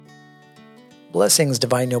Blessings,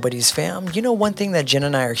 Divine Nobodies fam. You know, one thing that Jen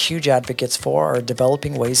and I are huge advocates for are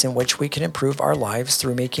developing ways in which we can improve our lives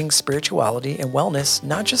through making spirituality and wellness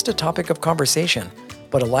not just a topic of conversation,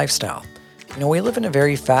 but a lifestyle. You know, we live in a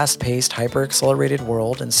very fast-paced, hyper-accelerated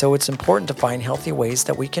world, and so it's important to find healthy ways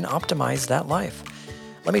that we can optimize that life.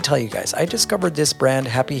 Let me tell you guys, I discovered this brand,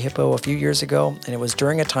 Happy Hippo, a few years ago, and it was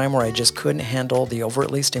during a time where I just couldn't handle the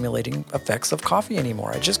overtly stimulating effects of coffee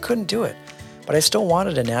anymore. I just couldn't do it. But I still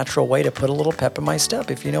wanted a natural way to put a little pep in my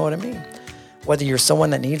step, if you know what I mean. Whether you're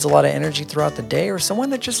someone that needs a lot of energy throughout the day or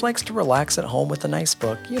someone that just likes to relax at home with a nice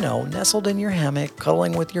book, you know, nestled in your hammock,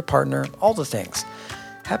 cuddling with your partner, all the things.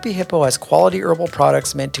 Happy Hippo has quality herbal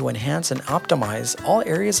products meant to enhance and optimize all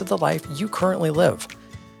areas of the life you currently live.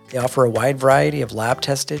 They offer a wide variety of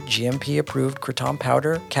lab-tested, GMP-approved kratom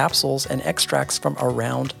powder, capsules, and extracts from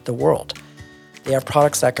around the world. They have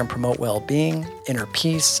products that can promote well-being, inner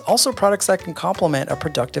peace, also products that can complement a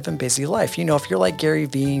productive and busy life. You know, if you're like Gary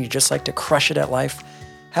Vee and you just like to crush it at life,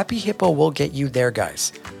 Happy Hippo will get you there,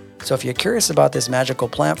 guys. So if you're curious about this magical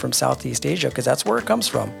plant from Southeast Asia, because that's where it comes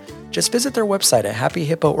from, just visit their website at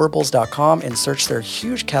happyhippoherbals.com and search their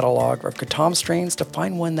huge catalog of kratom strains to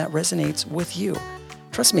find one that resonates with you.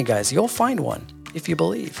 Trust me, guys, you'll find one if you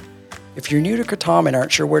believe. If you're new to kratom and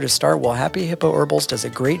aren't sure where to start, well, Happy Hippo Herbals does a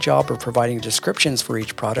great job of providing descriptions for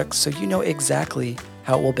each product so you know exactly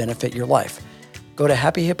how it will benefit your life. Go to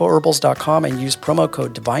happyhippoherbals.com and use promo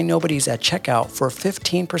code DivineNobodies at checkout for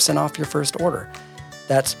 15% off your first order.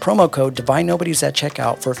 That's promo code DivineNobodies at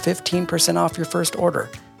checkout for 15% off your first order.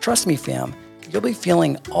 Trust me, fam, you'll be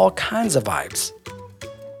feeling all kinds of vibes.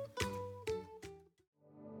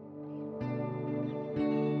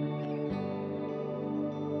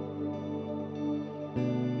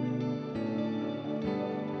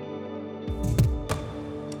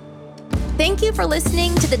 Thank you for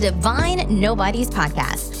listening to the Divine Nobodies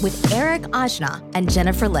podcast with Eric Ajna and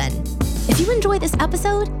Jennifer Lynn. If you enjoyed this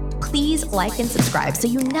episode, please like and subscribe so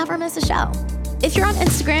you never miss a show. If you're on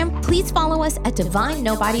Instagram, please follow us at Divine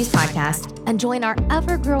Nobodies Podcast and join our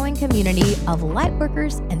ever-growing community of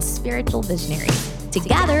lightworkers and spiritual visionaries.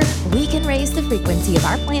 Together, we can raise the frequency of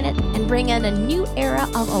our planet and bring in a new era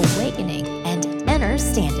of awakening and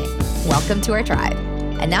understanding. Welcome to our tribe.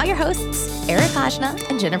 And now your hosts, Eric Ajna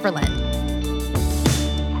and Jennifer Lynn.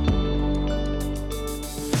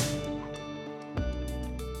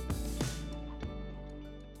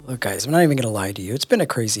 Look, guys, I'm not even going to lie to you. It's been a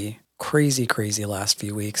crazy last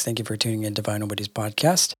few weeks. Thank you for tuning in to Divine Nobodies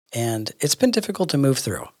podcast. And it's been difficult to move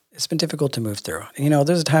through. You know,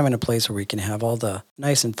 there's a time and a place where we can have all the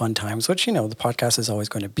nice and fun times, which, you know, the podcast is always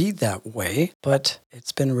going to be that way. But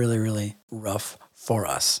it's been really, really rough for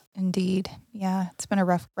us. Indeed. Yeah, it's been a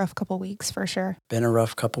rough couple weeks for sure. Been a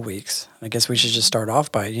rough couple weeks. I guess we should just start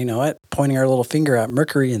off by, you know what, pointing our little finger at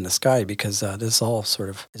Mercury in the sky because this all sort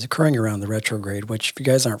of is occurring around the retrograde, which if you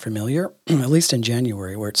guys aren't familiar, at least in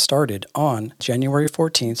January, where it started on January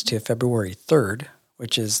 14th to February 3rd,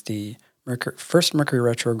 which is the first Mercury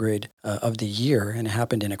retrograde of the year, and it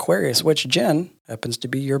happened in Aquarius, which, Jen, happens to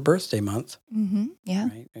be your birthday month. Mm-hmm. Yeah.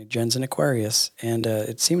 Right? Jen's in Aquarius, and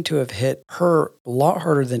it seemed to have hit her a lot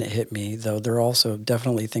harder than it hit me, though there are also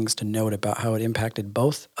definitely things to note about how it impacted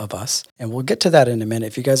both of us, and we'll get to that in a minute.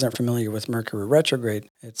 If you guys aren't familiar with Mercury retrograde,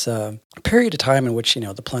 it's a period of time in which, you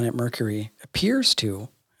know, the planet Mercury appears to,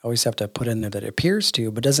 I always have to put in there that it appears to,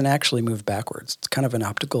 but doesn't actually move backwards. It's kind of an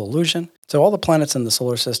optical illusion. So all the planets in the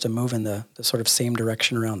solar system move in the sort of same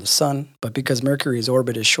direction around the sun. But because Mercury's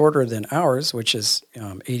orbit is shorter than ours, which is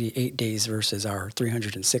 88 days versus our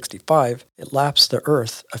 365, it laps the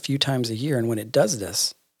Earth a few times a year. And when it does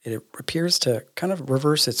this, it appears to kind of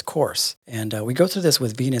reverse its course. And we go through this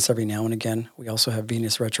with Venus every now and again. We also have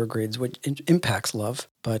Venus retrogrades, which impacts love.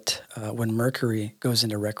 But when Mercury goes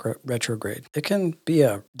into retrograde, it can be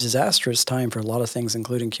a disastrous time for a lot of things,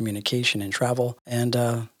 including communication and travel, and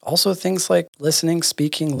also things like listening,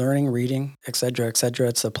 speaking, learning, reading, etc., etc.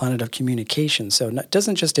 It's a planet of communication. So it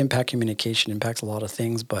doesn't just impact communication, it impacts a lot of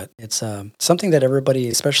things, but it's something that everybody,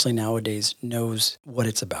 especially nowadays, knows what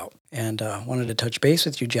it's about. And wanted to touch base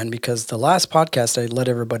with you, Jen, because the last podcast, I let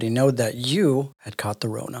everybody know that you had caught the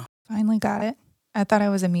Rona. Finally got it. I thought I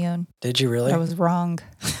was immune. Did you really? I was wrong.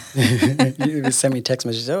 You sent me text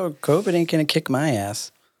messages, oh, COVID ain't going to kick my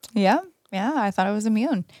ass. Yeah, I thought I was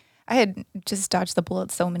immune. I had just dodged the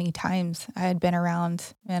bullet so many times. I had been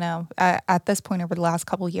around, you know, at this point over the last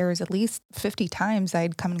couple of years, at least 50 times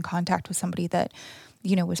I'd come in contact with somebody that,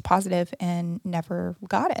 you know, was positive and never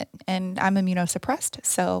got it. And I'm immunosuppressed,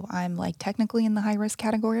 so I'm like technically in the high risk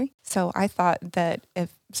category. So I thought that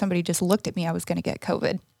if somebody just looked at me, I was going to get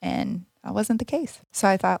COVID. And that wasn't the case. So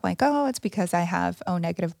I thought like, oh, it's because I have O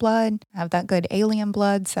negative blood. I have that good alien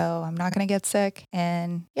blood, so I'm not going to get sick.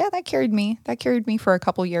 And yeah, that carried me. That carried me for a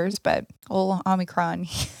couple years, but old Omicron.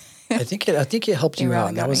 I think it helped you really out.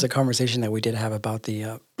 And that got was me. the conversation that we did have about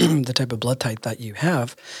the the type of blood type that you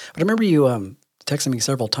have. But I remember you texted me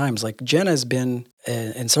several times. Like Jen has been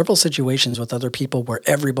in several situations with other people where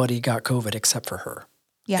everybody got COVID except for her.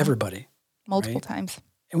 Yeah, Everybody. multiple right? times.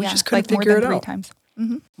 And we Yeah, just couldn't like more figure than it three out. times.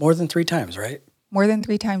 More than 3 times, right? More than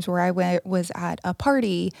 3 times where I was at a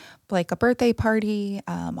party, like a birthday party,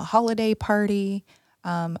 a holiday party,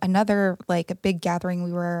 another like a big gathering.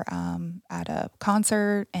 We were at a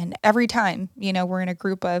concert, and every time, we're in a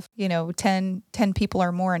group of, 10 people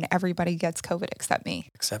or more, and everybody gets COVID except me.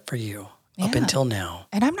 Except for you. Up Yeah. until now.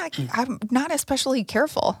 And I'm not especially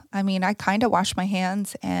careful. I mean, I kind of wash my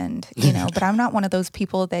hands and, but I'm not one of those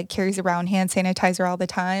people that carries around hand sanitizer all the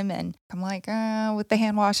time. And I'm like, with the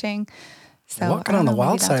hand washing. So Walking I on don't the know, maybe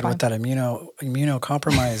wild that's side why. with that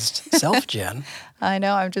immunocompromised self, Jen. I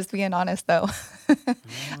know. I'm just being honest though.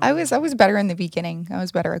 I was better in the beginning. I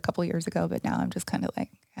was better a couple years ago, but now I'm just kind of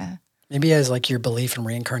like, Maybe as like your belief in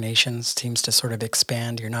reincarnation seems to sort of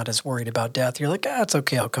expand. You're not as worried about death. You're like, it's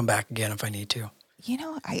okay. I'll come back again if I need to.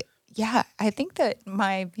 I think that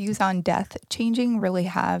my views on death changing really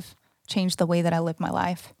have changed the way that I live my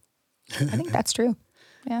life. I think that's true.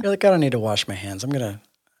 Yeah. You're like, I don't need to wash my hands. I'm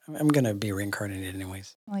gonna be reincarnated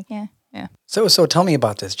anyways. I'm like, yeah. So tell me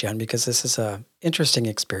about this, Jen, because this is a interesting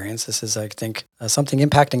experience. This is, I think, something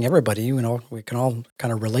impacting everybody. We can all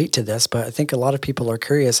kind of relate to this, but I think a lot of people are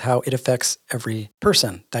curious how it affects every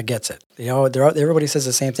person that gets it. Everybody says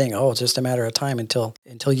the same thing. Oh, it's just a matter of time until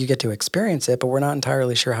you get to experience it, but we're not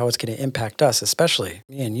entirely sure how it's going to impact us, especially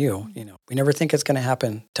me and you. We never think it's going to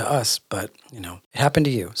happen to us, but it happened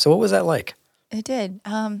to you. So what was that like? It did.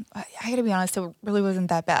 I got to be honest, it really wasn't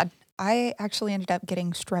that bad. I actually ended up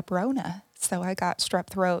getting strep Rona. So I got strep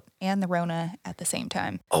throat and the Rona at the same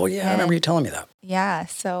time. Oh, yeah. I remember you telling me that. Yeah.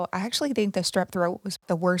 So I actually think the strep throat was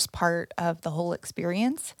the worst part of the whole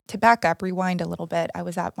experience. To back up, rewind a little bit, I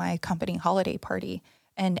was at my company holiday party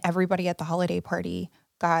and everybody at the holiday party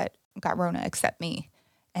got Rona except me.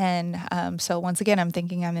 And so once again, I'm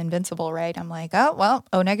thinking I'm invincible, right? I'm like, oh, well,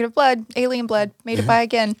 O negative blood, alien blood, made it by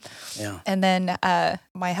again. Yeah. And then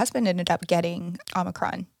my husband ended up getting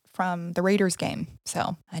Omicron from the Raiders game.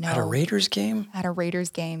 So I know. At a Raiders game? At a Raiders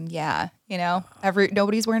game, yeah.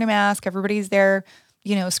 Nobody's wearing a mask. Everybody's there,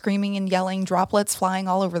 screaming and yelling, droplets flying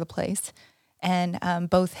all over the place. And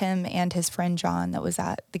both him and his friend John that was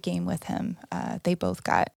at the game with him, they both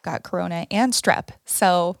got corona and strep.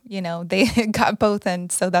 So, they got both.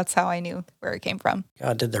 And so that's how I knew where it came from.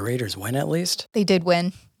 God, did the Raiders win at least? They did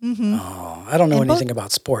win. Mm-hmm. Oh, I don't know anything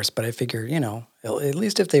about sports, but I figure, at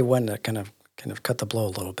least if they win, that kind of cut the blow a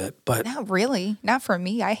little bit. But not really. Not for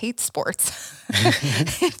me. I hate sports.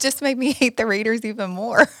 It just made me hate the Raiders even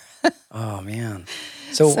more. Oh, man.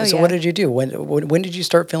 So yeah. what did you do? When did you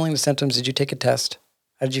start feeling the symptoms? Did you take a test?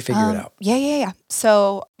 How did you figure it out? Yeah.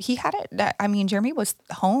 So he had it. Jeremy was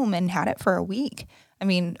home and had it for a week.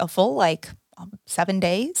 A full 7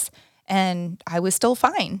 days, and I was still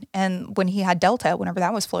fine. And when he had Delta, whenever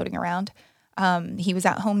that was floating around, he was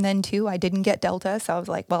at home then too. I didn't get Delta, so I was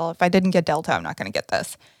like, well, if I didn't get Delta, I'm not going to get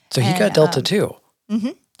this. So he got Delta too? Mm-hmm.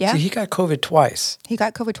 Yeah. So he got COVID twice? He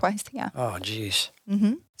got COVID twice, yeah. Oh, geez.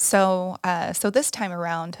 Mm-hmm. So this time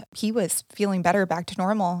around, he was feeling better, back to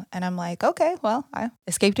normal. And I'm like, okay, well, I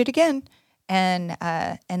escaped it again. And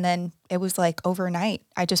then it was like overnight,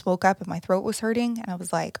 I just woke up and my throat was hurting. And I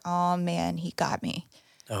was like, oh man, he got me.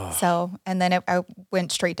 Oh. So, and then I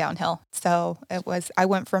went straight downhill. So I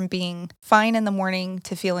went from being fine in the morning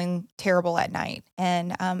to feeling terrible at night.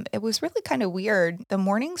 And it was really kind of weird. The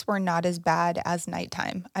mornings were not as bad as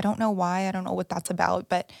nighttime. I don't know why. I don't know what that's about,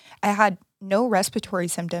 but I had no respiratory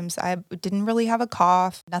symptoms. I didn't really have a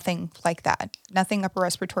cough, nothing like that. Nothing upper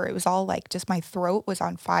respiratory. It was all like just my throat was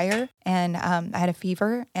on fire and I had a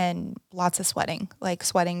fever and lots of sweating,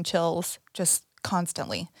 chills, just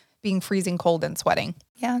constantly. Being freezing cold and sweating.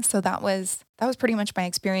 Yeah, so that was pretty much my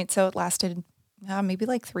experience. So it lasted maybe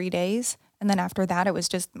 3 days. And then after that, it was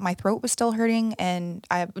just my throat was still hurting and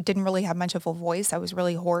I didn't really have much of a voice. I was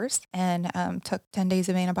really hoarse and took 10 days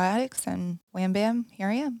of antibiotics and wham, bam, here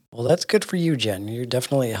I am. Well, that's good for you, Jen. You're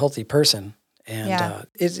definitely a healthy person. And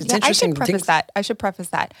it's interesting. I should preface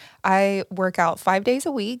that. I work out 5 days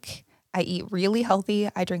a week. I eat really healthy.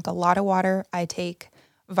 I drink a lot of water. I take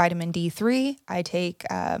vitamin D3. I take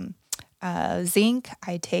zinc.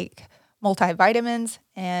 I take multivitamins.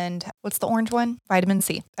 And what's the orange one? Vitamin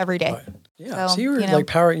C every day. Yeah. So you were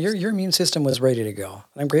like your immune system was ready to go.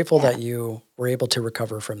 And I'm grateful that you were able to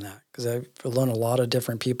recover from that, because I've known a lot of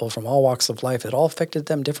different people from all walks of life. It all affected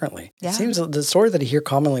them differently. Yeah. It seems the story that I hear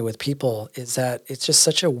commonly with people is that it's just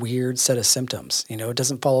such a weird set of symptoms. You know, it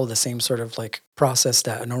doesn't follow the same sort of like process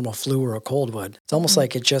that a normal flu or a cold would. It's almost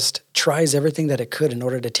like it just tries everything that it could in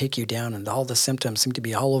order to take you down. And all the symptoms seem to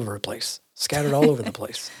be all over the place, scattered all over the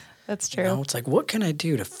place. That's true. You know, it's like, what can I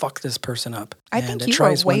do to fuck this person up? I think you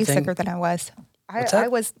were way sicker than I was.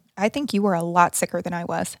 I think you were a lot sicker than I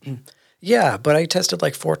was. Yeah, but I tested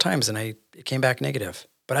like 4 times and it came back negative.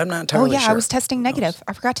 But I'm not entirely sure. I was testing negative.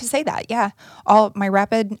 I forgot to say that. Yeah. All my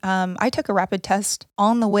rapid, I took a rapid test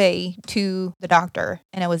on the way to the doctor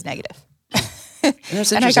and it was negative. And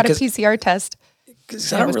I got a PCR test.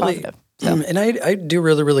 Because I don't really, positive. And I do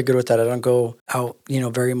really, really good with that. I don't go out,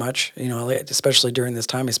 very much, especially during this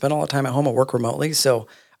time. I spend a lot of time at home. I work remotely. So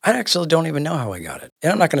I actually don't even know how I got it.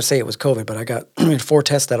 And I'm not going to say it was COVID, but I got 4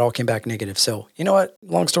 tests that all came back negative. So you know what?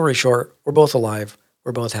 Long story short, we're both alive.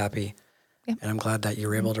 We're both happy. Yep. And I'm glad that you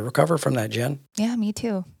were able to recover from that, Jen. Yeah, me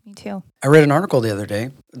too. I read an article the other day.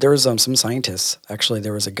 There was some scientists. Actually,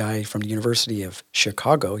 there was a guy from the University of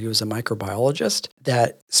Chicago. He was a microbiologist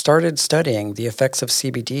that started studying the effects of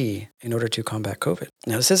CBD in order to combat COVID.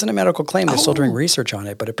 Now, this isn't a medical claim. They're still doing research on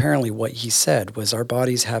it. But apparently what he said was our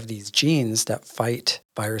bodies have these genes that fight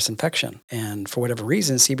virus infection. And for whatever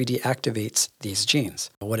reason, CBD activates these genes.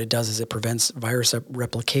 What it does is it prevents virus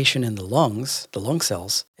replication in the lung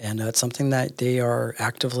cells. And it's something that they are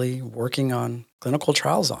actively working on clinical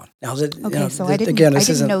trials on. Now, I didn't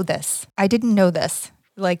know this. I didn't know this.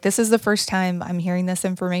 Like, this is the first time I'm hearing this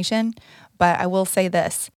information, but I will say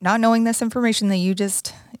this. Not knowing this information that you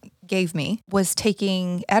just gave me, was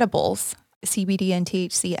taking edibles, CBD and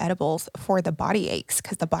THC edibles for the body aches,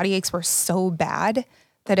 because the body aches were so bad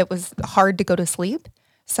that it was hard to go to sleep.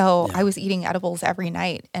 So I was eating edibles every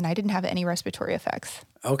night and I didn't have any respiratory effects.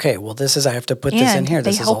 Okay, well, I have to put this in here.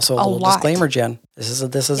 This is also a little disclaimer, Jen. This is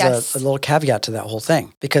a little caveat to that whole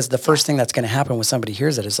thing, because the first thing that's going to happen when somebody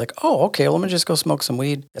hears it is like, oh, okay, well, let me just go smoke some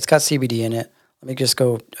weed. It's got CBD in it. Let me just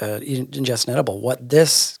go ingest an edible. What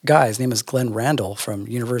this guy's name is Glenn Randall from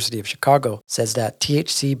University of Chicago says that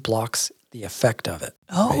THC blocks the effect of it.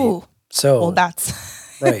 Oh, right? So well,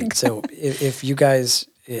 that's right. So if you guys,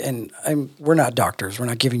 and we're not doctors, we're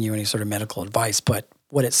not giving you any sort of medical advice, but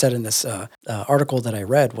what it said in this article that I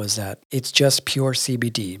read was that it's just pure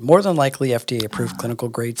CBD. More than likely FDA-approved clinical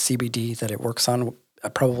grade CBD that it works on,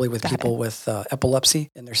 probably with people with epilepsy,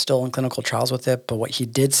 and they're still in clinical trials with it. But what he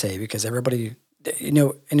did say, because everybody, I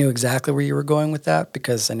knew exactly where you were going with that,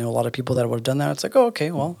 because I know a lot of people that would have done that. It's like, oh,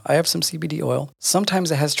 okay, well, I have some CBD oil.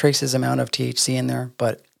 Sometimes it has traces amount of THC in there,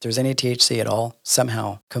 but if there's any THC at all,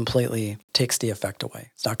 somehow completely takes the effect away.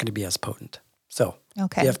 It's not going to be as potent. So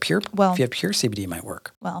if you have pure CBD, it might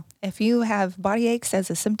work. Well, if you have body aches as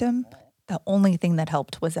a symptom, the only thing that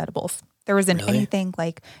helped was edibles. There wasn't anything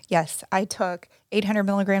like, yes, I took 800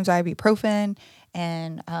 milligrams of ibuprofen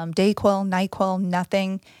and Dayquil, NyQuil,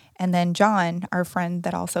 nothing. And then John, our friend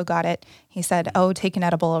that also got it, he said, oh, take an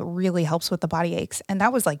edible. It really helps with the body aches. And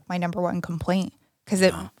that was like my number one complaint, because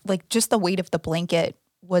it like just the weight of the blanket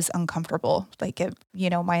was uncomfortable. Like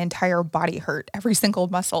my entire body hurt, every single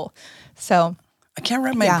muscle. So I can't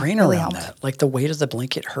wrap my brain around that. Like the weight of the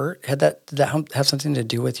blanket hurt. Did that have something to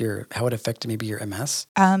do with how it affected maybe your MS?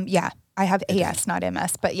 Yeah. I have AS, not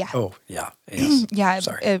MS, but yeah. Oh, yeah. AS. Yeah.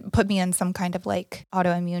 It put me in some kind of like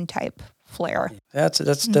autoimmune type flare. That's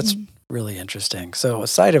really interesting. So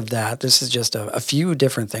aside of that, this is just a few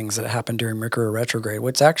different things that happened during Mercury retrograde,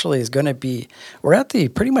 which actually is going to be, we're at the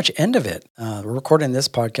pretty much end of it. We're recording this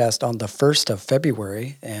podcast on the 1st of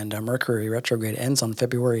February, and Mercury retrograde ends on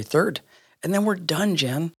February 3rd. And then we're done,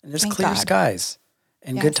 Jen. And it's clear skies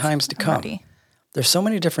and good times to come. Ready. There's so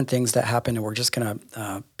many different things that happen, and we're just going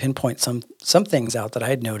to pinpoint some things out that I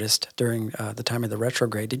had noticed during the time of the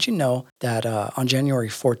retrograde. Did you know that on January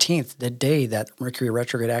 14th, the day that Mercury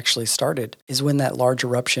retrograde actually started, is when that large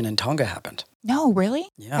eruption in Tonga happened? No, really?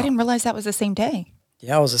 Yeah. I didn't realize that was the same day.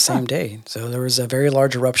 Yeah, it was the same day. So there was a very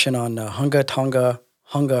large eruption on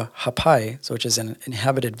Hunga Hapai, which is an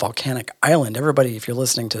inhabited volcanic island. Everybody, if you're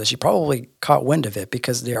listening to this, you probably caught wind of it,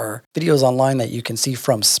 because there are videos online that you can see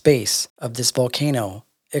from space of this volcano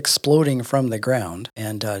exploding from the ground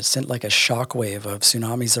and sent like a shockwave of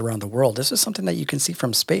tsunamis around the world. This is something that you can see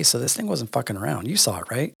from space, so this thing wasn't fucking around. You saw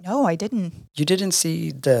it, right? No, I didn't. You didn't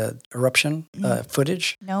see the eruption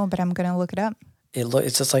footage? No, but I'm going to look it up.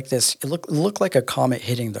 It's just like this. It looked like a comet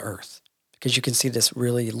hitting the Earth, because you can see this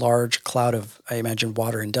really large cloud of, I imagine,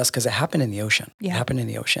 water and dust, because it happened in the ocean. Yeah. It happened in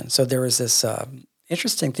the ocean. So there was this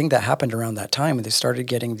interesting thing that happened around that time. They started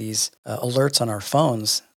getting these alerts on our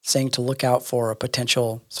phones saying to look out for a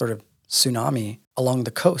potential sort of tsunami along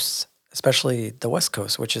the coasts, especially the West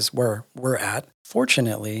Coast, which is where we're at.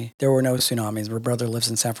 Fortunately, there were no tsunamis. My brother lives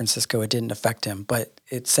in San Francisco. It didn't affect him, but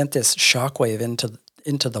it sent this shockwave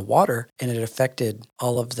into the water, and it affected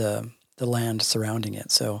all of the land surrounding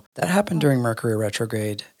it. So that happened during Mercury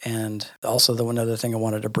retrograde. And also the one other thing I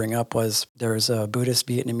wanted to bring up was there's a Buddhist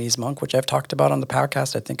Vietnamese monk, which I've talked about on the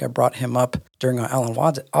podcast. I think I brought him up during our Alan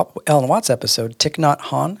Watts episode, Thich Nhat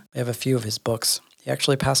Hanh. I have a few of his books. He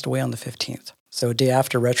actually passed away on the 15th. So a day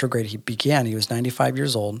after retrograde he began, he was 95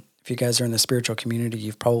 years old. If you guys are in the spiritual community,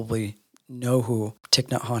 you've probably know who Thich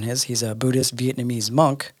Nhat Hanh is. He's a Buddhist Vietnamese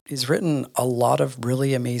monk. He's written a lot of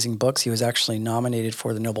really amazing books. He was actually nominated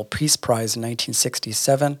for the Nobel Peace Prize in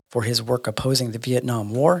 1967 for his work opposing the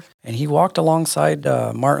Vietnam War. And he walked alongside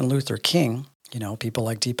Martin Luther King. You know, people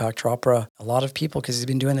like Deepak Chopra, a lot of people, because he's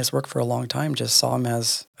been doing this work for a long time, just saw him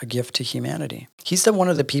as a gift to humanity. He's one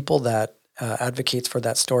of the people that advocates for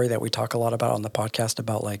that story that we talk a lot about on the podcast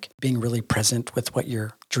about like being really present with what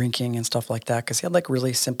you're drinking and stuff like that. Because he had like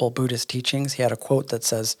really simple Buddhist teachings. He had a quote that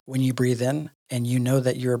says, when you breathe in and you know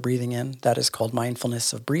that you're breathing in, that is called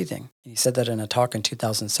mindfulness of breathing. And he said that in a talk in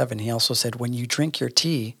 2007. He also said, when you drink your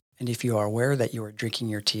tea, and if you are aware that you are drinking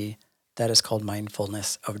your tea, that is called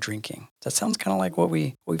mindfulness of drinking. That sounds kind of like what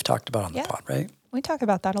we've talked about on the pod, right? We talk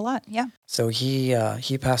about that a lot, yeah. So he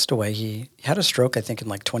passed away. He had a stroke, I think, in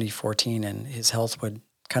like 2014, and his health would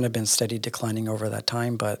kind of been steady declining over that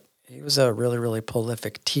time. But he was a really, really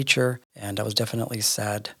prolific teacher, and I was definitely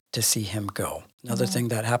sad to see him go. Another thing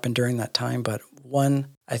that happened during that time, but one,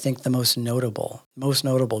 I think the most notable,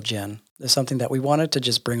 Jen, is something that we wanted to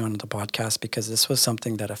just bring onto the podcast because this was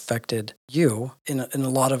something that affected you in a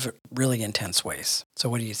lot of really intense ways. So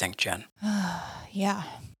what do you think, Jen? Yeah,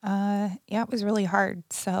 it was really hard.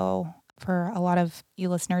 So for a lot of you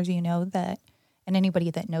listeners, you know that, and anybody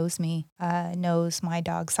that knows me knows my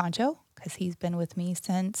dog Sancho, because he's been with me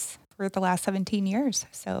for the last 17 years.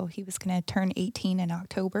 So he was going to turn 18 in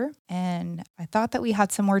October. And I thought that we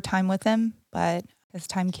had some more time with him, but his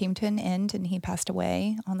time came to an end and he passed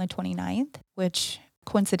away on the 29th, which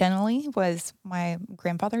coincidentally was my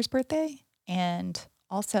grandfather's birthday. And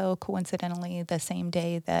also coincidentally the same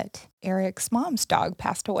day that Eric's mom's dog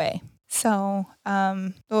passed away. So,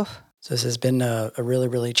 So this has been a really,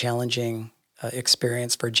 really challenging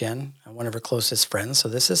experience for Jen, one of her closest friends. So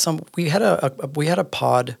this is we had a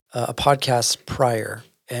podcast prior,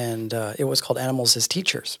 and it was called Animals as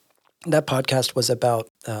Teachers. That podcast was about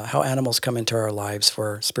how animals come into our lives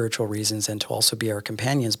for spiritual reasons and to also be our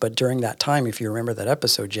companions. But during that time, if you remember that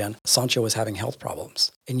episode, Jen, Sancho was having health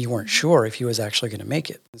problems, and you weren't sure if he was actually going to make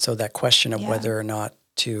it. And so that question of whether or not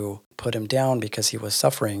to put him down because he was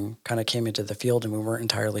suffering kind of came into the field, and we weren't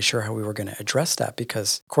entirely sure how we were going to address that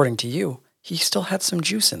because, according to you, he still had some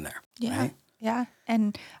juice in there. Yeah. Right? Yeah.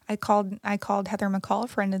 And I called Heather McCall, a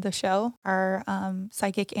friend of the show, our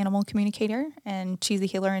psychic animal communicator, and she's a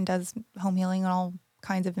healer and does home healing and all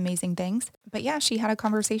kinds of amazing things. But yeah, she had a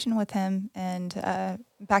conversation with him, and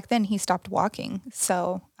back then he stopped walking.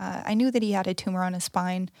 So I knew that he had a tumor on his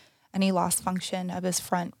spine and he lost function of his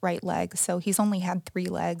front right leg. So he's only had 3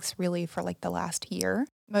 legs really for like the last year.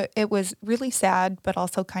 But it was really sad, but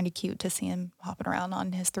also kind of cute to see him hopping around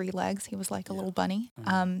on his 3 legs. He was like a little bunny.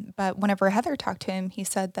 But whenever Heather talked to him, he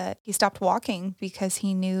said that he stopped walking because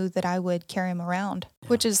he knew that I would carry him around,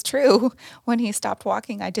 which is true. When he stopped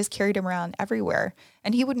walking, I just carried him around everywhere.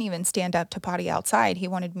 And he wouldn't even stand up to potty outside. He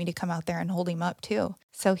wanted me to come out there and hold him up too.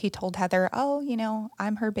 So he told Heather,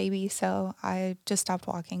 I'm her baby. So I just stopped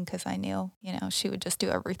walking because I knew, she would just do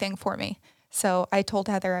everything for me. So I told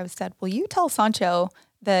Heather, I said, well, you tell Sancho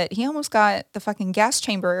that he almost got the fucking gas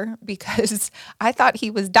chamber because I thought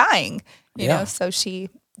he was dying, you know? So she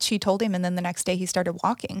told him, and then the next day he started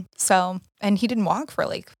walking. So, and he didn't walk for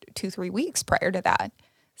like 2-3 weeks prior to that.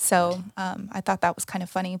 So I thought that was kind of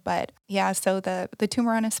funny, but yeah, so the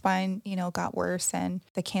tumor on his spine, got worse, and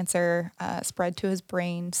the cancer spread to his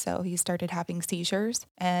brain. So he started having seizures,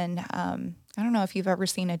 and I don't know if you've ever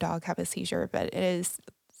seen a dog have a seizure, but it is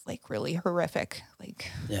like really horrific.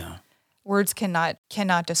 Like, yeah. Words cannot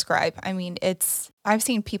describe. I mean, I've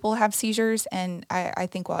seen people have seizures, and I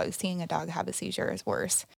think seeing a dog have a seizure is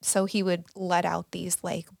worse. So he would let out these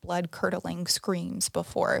like blood curdling screams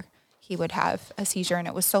before he would have a seizure, and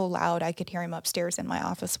it was so loud I could hear him upstairs in my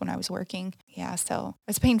office when I was working. Yeah, so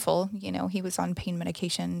it's painful. He was on pain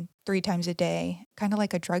medication 3 times a day, kind of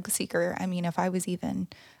like a drug seeker. I mean, if I was even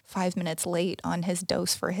 5 minutes late on his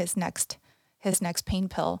dose for his next pain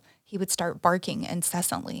pill, he would start barking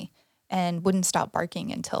incessantly. and wouldn't stop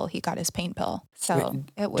barking until he got his pain pill. So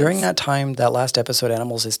it was... During that time, that last episode,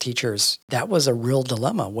 Animals as Teachers, that was a real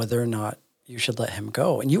dilemma, whether or not you should let him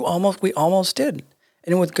go. And we almost did.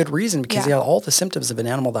 And with good reason, because he had all the symptoms of an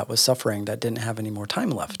animal that was suffering that didn't have any more time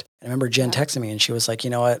left. And I remember Jen texting me and she was like, you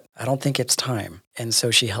know what? I don't think it's time. And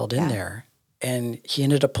so she held in there. And he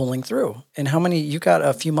ended up pulling through. And you got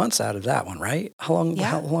a few months out of that one, right? How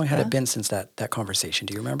long had it been since that conversation?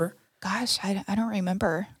 Do you remember? Gosh, I don't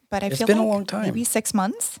remember. But it's feel been like a long time. Maybe 6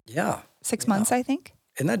 months? Yeah. 6 months, I think.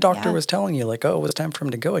 And that doctor was telling you like, oh, it was time for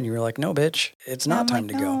him to go. And you were like, no, bitch, it's not time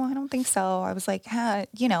to go. No, I don't think so. I was like,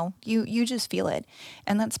 you just feel it.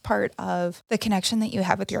 And that's part of the connection that you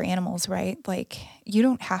have with your animals, right? Like you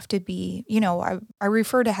don't have to be, I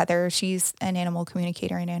refer to Heather, she's an animal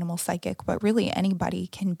communicator and animal psychic, but really anybody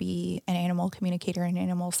can be an animal communicator and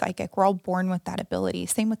animal psychic. We're all born with that ability.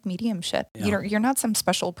 Same with mediumship. Yeah. You're not some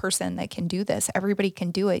special person that can do this. Everybody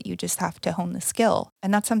can do it. You just have to hone the skill.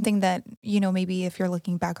 And that's something that, maybe if you're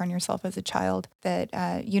looking back on yourself as a child,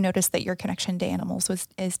 that you notice that your connection to animals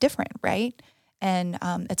is different, right? And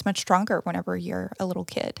it's much stronger whenever you're a little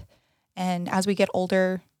kid. And as we get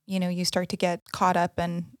older, you start to get caught up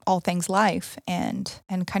in all things life and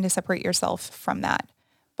kind of separate yourself from that.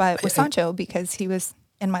 But with Sancho, because he was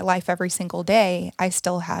in my life every single day, I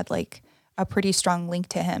still had like a pretty strong link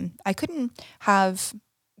to him. I couldn't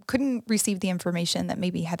receive the information that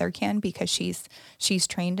maybe Heather can because she's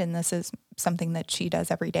trained and this is something that she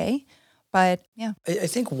does every day. But yeah. I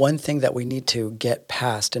think one thing that we need to get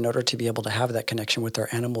past in order to be able to have that connection with our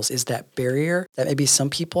animals is that barrier that maybe some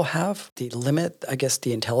people have, the limit, I guess,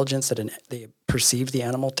 the intelligence that they perceive the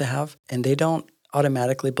animal to have, and they don't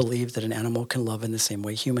automatically believe that an animal can love in the same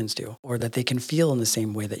way humans do, or that they can feel in the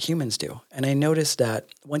same way that humans do. And I noticed that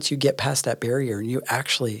once you get past that barrier and you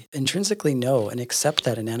actually intrinsically know and accept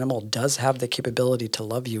that an animal does have the capability to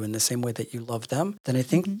love you in the same way that you love them, then I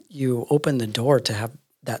think you open the door to have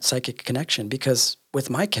that psychic connection. Because with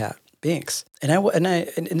my cat, Binks, and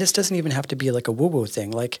this doesn't even have to be like a woo-woo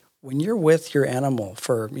thing. Like when you're with your animal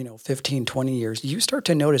for, 15, 20 years, you start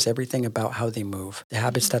to notice everything about how they move, the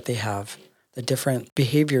habits that they have, the different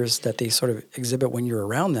behaviors that they sort of exhibit when you're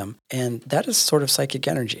around them. And that is sort of psychic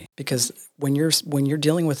energy, because when you're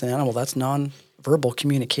dealing with an animal, that's non-verbal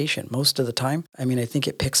communication most of the time. I mean, I think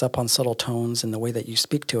it picks up on subtle tones and the way that you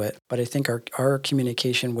speak to it. But I think our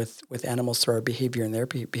communication with animals through our behavior and their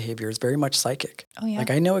behavior is very much psychic. Oh, yeah.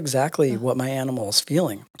 Like I know exactly what my animal is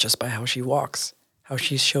feeling just by how she walks, how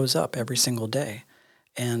she shows up every single day.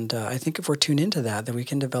 And I think if we're tuned into that, then we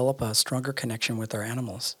can develop a stronger connection with our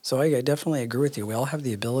animals. So I definitely agree with you. We all have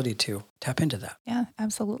the ability to tap into that. Yeah,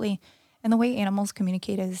 absolutely. And the way animals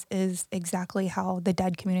communicate is exactly how the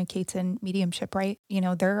dead communicates in mediumship, right?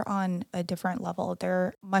 They're on a different level.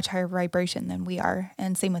 They're much higher vibration than we are.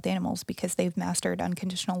 And same with animals because they've mastered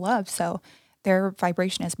unconditional love. So their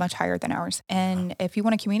vibration is much higher than ours. And if you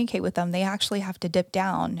want to communicate with them, they actually have to dip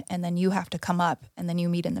down and then you have to come up and then you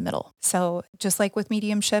meet in the middle. So just like with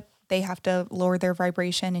mediumship, they have to lower their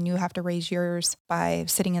vibration and you have to raise yours by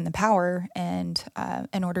sitting in the power and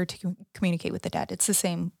in order to communicate with the dead. It's the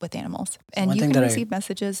same with animals. And you can receive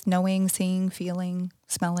messages, knowing, seeing, feeling,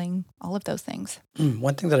 smelling, all of those things.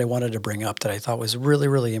 One thing that I wanted to bring up that I thought was really,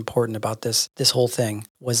 really important about this whole thing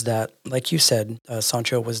was that, like you said,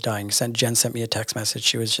 Sancho was dying. Jen sent me a text message.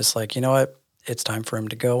 She was just like, you know what? It's time for him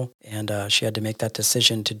to go. And she had to make that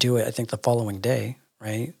decision to do it, I think, the following day.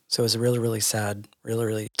 Right? So it was a really, really sad, really,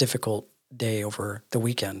 really difficult day over the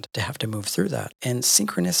weekend to have to move through that. And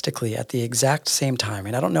synchronistically at the exact same time,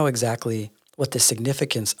 and I don't know exactly what the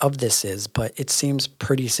significance of this is, but it seems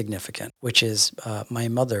pretty significant, which is my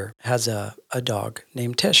mother has a dog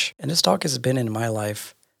named Tish. And this dog has been in my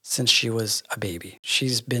life since she was a baby.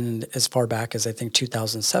 She's been as far back as I think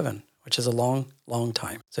 2007. Which is a long, long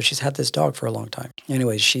time. So she's had this dog for a long time.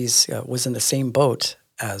 Anyways, she's was in the same boat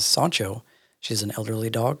as Sancho. She's an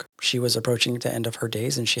elderly dog. She was approaching the end of her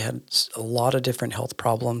days and she had a lot of different health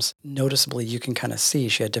problems. Noticeably, you can kind of see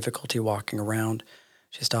she had difficulty walking around.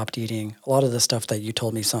 She stopped eating. A lot of the stuff that you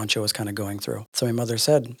told me Sancho was kind of going through. So my mother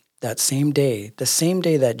said that same day, the same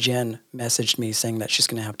day that Jen messaged me saying that she's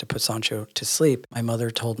going to have to put Sancho to sleep, my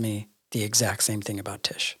mother told me the exact same thing about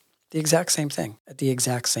Tish. The exact same thing at the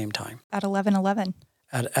exact same time. At 11:11.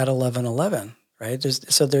 At 11:11. Right? There's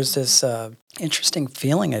this interesting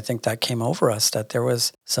feeling, I think, that came over us that there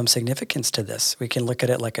was some significance to this. We can look at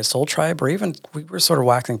it like a soul tribe, or even we were sort of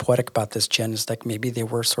waxing poetic about this, Jen, is like maybe they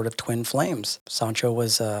were sort of twin flames. Sancho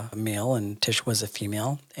was a male and Tish was a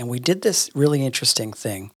female. And we did this really interesting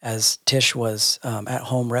thing as Tish was at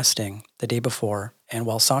home resting the day before, and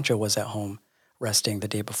while Sancho was at home resting the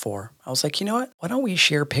day before. I was like, you know what? Why don't we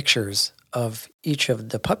share pictures of each of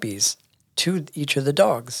the puppies to each of the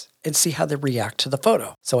dogs and see how they react to the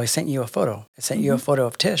photo? So I sent you a photo. I sent you a photo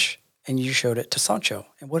of Tish, and you showed it to Sancho.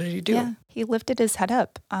 And what did he do? Yeah, he lifted his head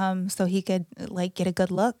up so he could like get a good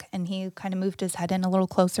look. And he kind of moved his head in a little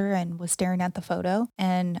closer and was staring at the photo.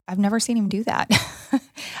 And I've never seen him do that.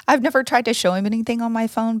 I've never tried to show him anything on my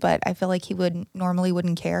phone, but I feel like he wouldn't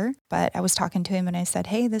care. But I was talking to him and I said,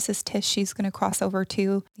 hey, this is Tish. She's going to cross over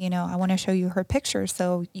to, I want to show you her picture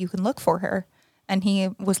so you can look for her. And he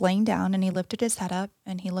was laying down and he lifted his head up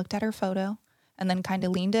and he looked at her photo and then kind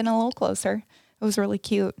of leaned in a little closer. It was really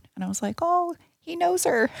cute. And I was like, oh, he knows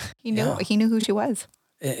her. He knew who she was.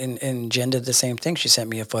 And Jen did the same thing. She sent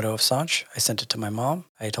me a photo of Sanch. I sent it to my mom.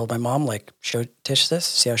 I told my mom, like, show Tish this,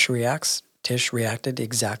 see how she reacts. Tish reacted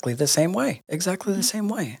exactly the same way.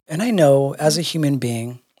 And I know as a human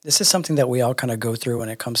being, this is something that we all kind of go through when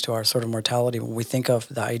it comes to our sort of mortality. When we think of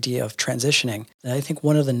the idea of transitioning, and I think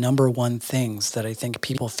one of the number one things that I think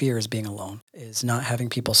people fear is being alone, is not having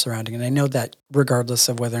people surrounding. And I know that regardless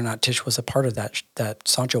of whether or not Tish was a part of that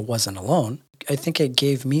Sancho wasn't alone. I think it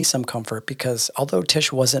gave me some comfort because although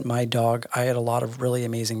Tish wasn't my dog, I had a lot of really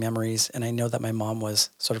amazing memories. And I know that my mom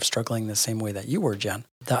was sort of struggling the same way that you were, Jen.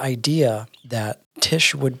 The idea that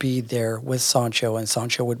Tish would be there with Sancho and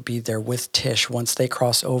Sancho would be there with Tish once they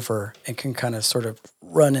cross over and can kind of sort of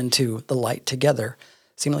run into the light together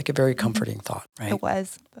seemed like a very comforting thought, right? It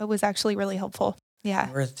was actually really helpful.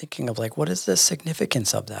 Yeah. We're thinking of like, what is the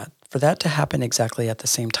significance of that? For that to happen exactly at the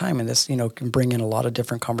same time. And this, can bring in a lot of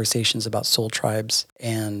different conversations about soul tribes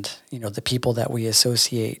and, the people that we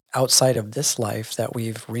associate outside of this life that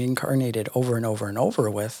we've reincarnated over and over and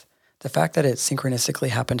over with. The fact that it synchronistically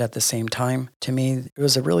happened at the same time, to me, it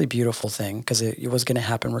was a really beautiful thing because it was going to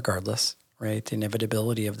happen regardless, right? The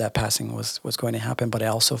inevitability of that passing was going to happen. But I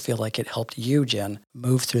also feel like it helped you, Jen,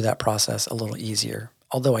 move through that process a little easier.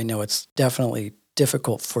 Although I know it's definitely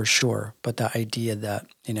difficult for sure, but the idea that,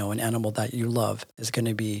 an animal that you love is going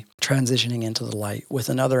to be transitioning into the light with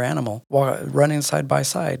another animal while running side by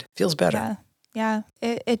side feels better. Yeah,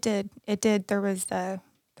 it did. There was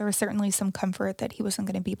certainly some comfort that he wasn't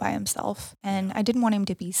going to be by himself. And I didn't want him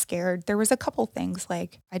to be scared. There was a couple things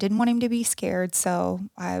like I didn't want him to be scared. So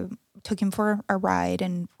I took him for a ride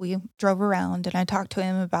and we drove around and I talked to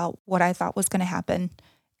him about what I thought was going to happen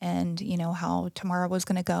and, how tomorrow was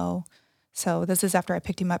going to go. So this is after I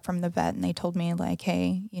picked him up from the vet and they told me like,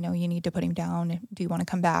 hey, you need to put him down. Do you want to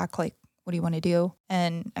come back? Like, what do you want to do?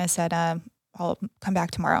 And I said, I'll come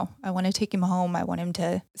back tomorrow. I want to take him home. I want him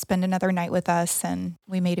to spend another night with us. And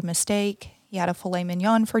we made a mistake. He had a filet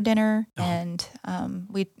mignon for dinner and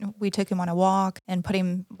we took him on a walk and put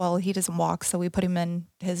him, well, he doesn't walk. So we put him in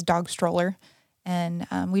his dog stroller. And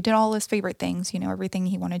we did all his favorite things, everything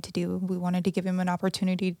he wanted to do. We wanted to give him an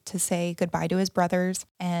opportunity to say goodbye to his brothers.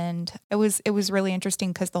 And it was really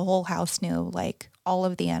interesting because the whole house knew, like all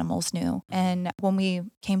of the animals knew. And when we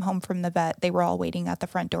came home from the vet, they were all waiting at the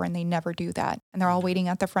front door and they never do that. And they're all waiting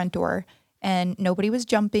at the front door and nobody was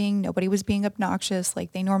jumping. Nobody was being obnoxious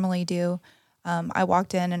like they normally do. I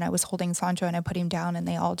walked in and I was holding Sancho and I put him down and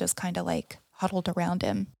they all just kind of like huddled around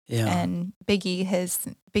him. Yeah. And Biggie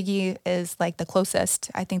is like the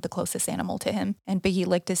closest animal to him. And Biggie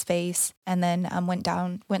licked his face and then went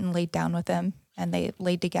and laid down with him. And they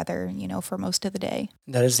laid together, for most of the day.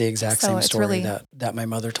 That is the exact same story that my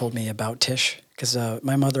mother told me about Tish. Because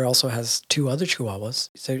my mother also has 2 other Chihuahuas.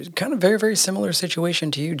 So kind of very, very similar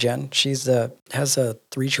situation to you, Jen. Has 3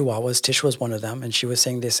 Chihuahuas. Tish was one of them. And she was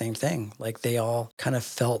saying the same thing. Like they all kind of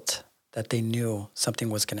felt that they knew something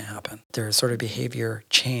was going to happen. Their sort of behavior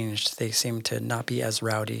changed. They seemed to not be as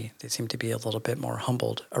rowdy. They seemed to be a little bit more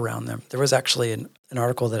humbled around them. There was actually an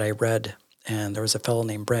article that I read, and there was a fellow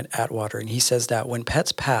named Brent Atwater, and he says that when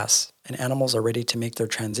pets pass and animals are ready to make their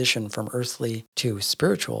transition from earthly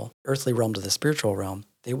realm to the spiritual realm,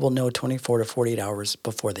 they will know 24 to 48 hours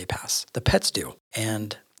before they pass. The pets do.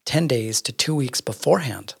 And 10 days to 2 weeks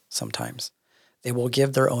beforehand, sometimes. They will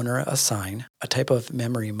give their owner a sign, a type of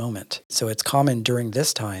memory moment. So it's common during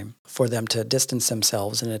this time for them to distance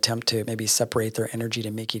themselves and attempt to maybe separate their energy to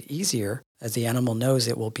make it easier, as the animal knows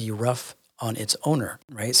it will be rough on its owner,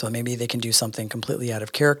 right? So maybe they can do something completely out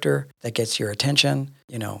of character that gets your attention,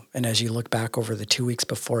 and as you look back over the 2 weeks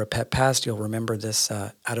before a pet passed, you'll remember this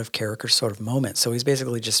out of character sort of moment. So he's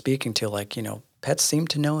basically just speaking to pets seem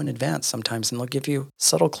to know in advance sometimes, and they'll give you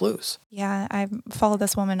subtle clues. Yeah, I follow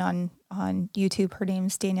this woman on YouTube. Her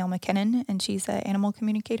name's Danielle McKinnon, and she's an animal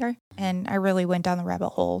communicator. And I really went down the rabbit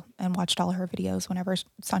hole and watched all her videos whenever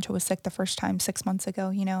Sancho was sick the first time 6 months ago,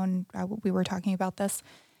 and we were talking about this.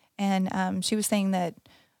 And she was saying that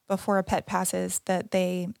before a pet passes that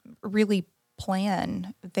they really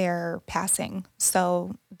plan their passing.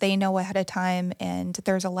 So they know ahead of time, and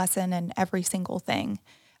there's a lesson in every single thing.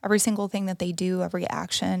 Every single thing that they do, every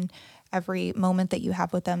action, every moment that you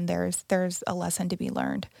have with them, there's a lesson to be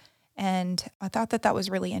learned. And I thought that that was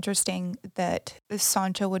really interesting that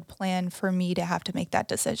Sancho would plan for me to have to make that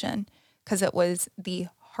decision, because it was the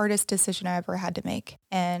hardest decision I ever had to make.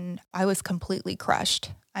 And I was completely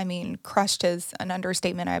crushed. I mean, crushed is an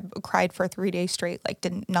understatement. I cried for 3 days straight, like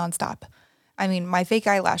nonstop. I mean, my fake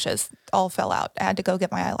eyelashes all fell out. I had to go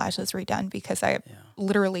get my eyelashes redone because I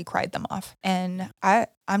literally cried them off. And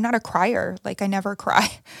I'm not a crier. Like, I never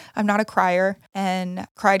cry. I'm not a crier, and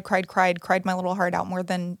cried my little heart out,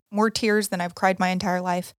 more tears than I've cried my entire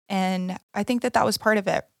life. And I think that was part of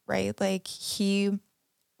it, right? Like, he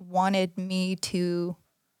wanted me to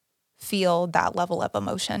feel that level of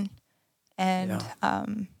emotion. And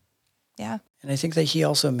yeah. And I think that he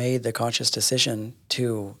also made the conscious decision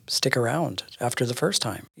to stick around after the first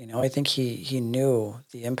time. You know, I think he knew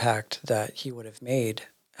the impact that he would have made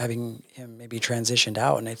having him maybe transitioned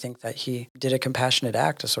out. And I think that he did a compassionate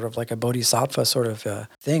act, a sort of like a bodhisattva sort of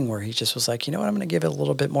thing, where he just was like, you know what, I'm going to give it a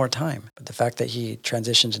little bit more time. But the fact that he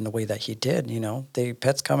transitioned in the way that he did, you know,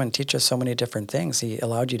 pets come and teach us so many different things. He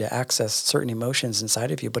allowed you to access certain emotions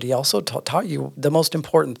inside of you, but he also taught you the most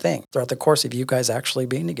important thing throughout the course of you guys actually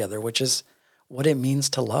being together, which is what it means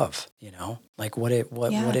to love, you know, like what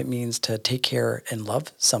it means to take care and love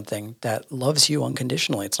something that loves you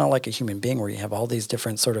unconditionally. It's not like a human being where you have all these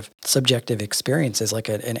different sort of subjective experiences, like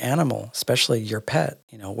an animal, especially your pet,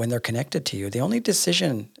 you know, when they're connected to you, the only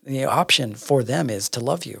decision, the option for them is to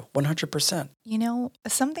love you 100%. You know,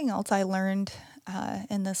 something else I learned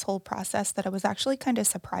in this whole process that I was actually kind of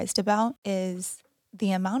surprised about is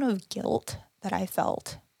the amount of guilt that I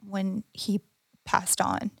felt when he passed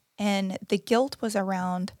on. And the guilt was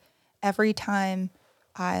around every time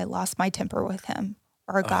I lost my temper with him,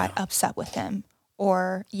 or got upset with him,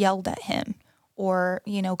 or yelled at him, or,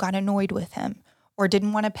 you know, got annoyed with him, or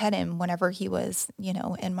didn't want to pet him whenever he was, you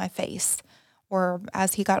know, in my face. Or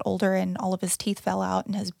as he got older and all of his teeth fell out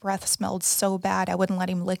and his breath smelled so bad, I wouldn't let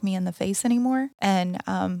him lick me in the face anymore. And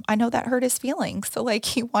I know that hurt his feelings. So like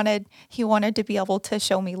he wanted to be able to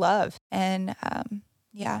show me love. And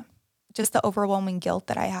just the overwhelming guilt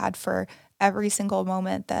that I had for every single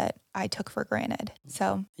moment that I took for granted.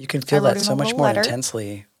 So you can feel that so much more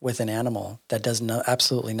intensely with an animal that does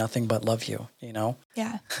absolutely nothing but love you, you know?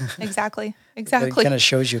 Yeah, exactly. It kind of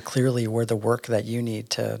shows you clearly where the work that you need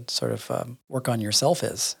to sort of work on yourself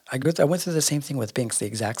is. I went through the same thing with Binks, the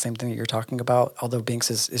exact same thing that you're talking about, although Binks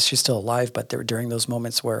she's still alive, but during those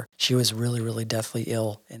moments where she was really, really deathly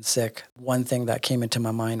ill and sick, one thing that came into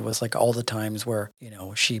my mind was like all the times where, you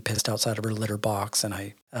know, she pissed outside of her litter box and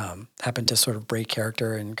I happened to sort of break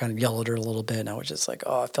character and kind of yell at her a little bit. And I was just like,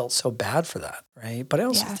 oh, I felt so bad for that, right? But I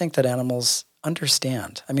also think that animals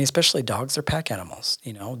understand. I mean, especially dogs are pack animals,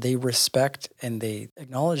 you know, they respect and they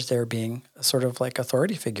acknowledge there being a sort of like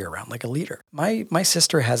authority figure around, like a leader. My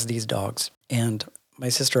sister has these dogs, and my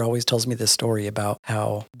sister always tells me this story about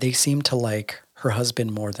how they seem to like her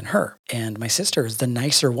husband more than her. And my sister is the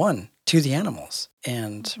nicer one to the animals.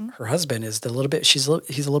 And her husband is he's a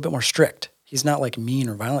little bit more strict. He's not like mean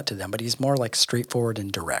or violent to them, but he's more like straightforward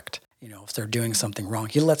and direct. You know, if they're doing something wrong,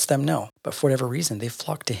 he lets them know. But for whatever reason, they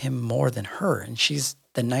flock to him more than her, and she's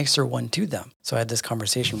the nicer one to them. So I had this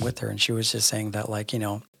conversation with her, and she was just saying that, like, you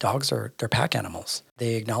know, they're pack animals.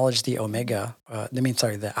 They acknowledge the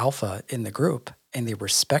the alpha in the group, and they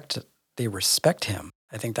respect him.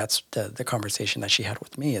 I think that's the conversation that she had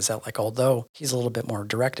with me, is that, like, although he's a little bit more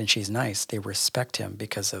direct and she's nice, they respect him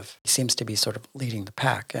because he seems to be sort of leading the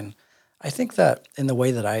pack. And I think that in the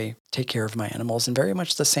way that I take care of my animals, in very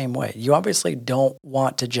much the same way, you obviously don't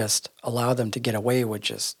want to just allow them to get away with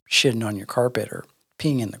just shitting on your carpet or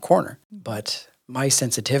peeing in the corner. But my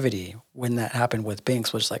sensitivity when that happened with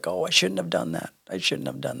Binks was like, oh, I shouldn't have done that.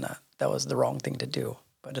 That was the wrong thing to do.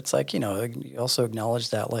 But it's like, you know, you also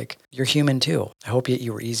acknowledge that, like, you're human too. I hope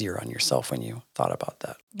you were easier on yourself when you thought about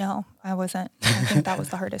that. No, I wasn't. I think that was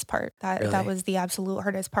the hardest part. That was the absolute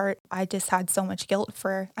hardest part. I just had so much guilt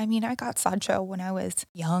I got Sancho when I was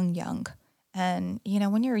young. And, you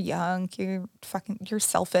know, when you're young, you're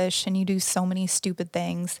selfish and you do so many stupid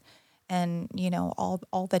things. And, you know,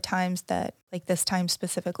 all the times that, like this time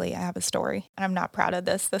specifically, I have a story. And I'm not proud of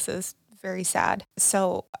this. This is very sad.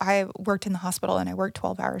 So I worked in the hospital and I worked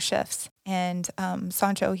 12-hour shifts. And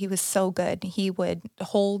Sancho, he was so good. He would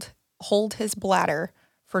hold his bladder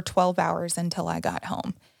for 12 hours until I got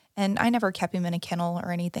home. And I never kept him in a kennel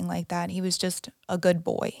or anything like that. He was just a good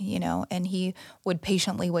boy, you know, and he would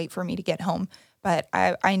patiently wait for me to get home. But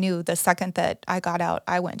I knew the second that I got out,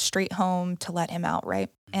 I went straight home to let him out, right?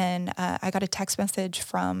 And I got a text message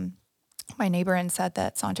from my neighbor and said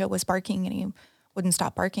that Sancho was barking and he wouldn't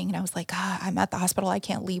stop barking. And I was like, I'm at the hospital. I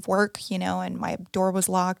can't leave work, and my door was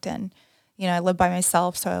locked and, I lived by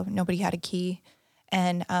myself, so nobody had a key.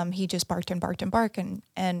 And he just barked and barked and barked.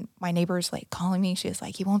 And my neighbor's like calling me. She was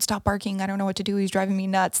like, he won't stop barking. I don't know what to do. He's driving me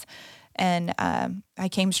nuts. And I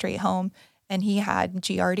came straight home and he had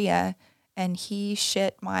Giardia and he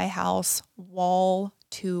shit my house wall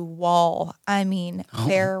to wall. I mean,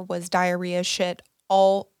 there was diarrhea shit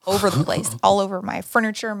all over the place, all over my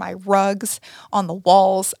furniture, my rugs, on the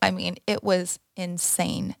walls. I mean, it was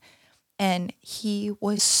insane. And he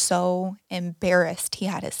was so embarrassed. He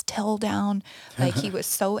had his tail down, like he was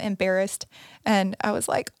so embarrassed. And I was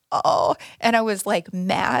like, oh, and I was like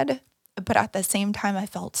mad. But at the same time, I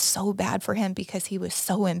felt so bad for him because he was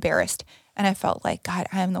so embarrassed. And I felt like, God,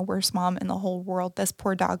 I am the worst mom in the whole world. This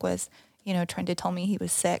poor dog was, trying to tell me he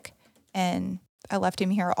was sick. And I left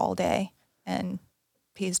him here all day. And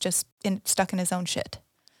he's just stuck in his own shit.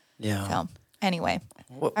 Yeah. So anyway,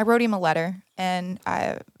 I wrote him a letter. And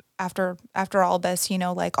after all this,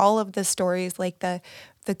 like all of the stories, like the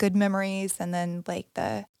good memories and then like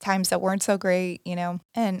the times that weren't so great,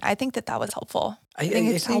 and I think that was helpful. I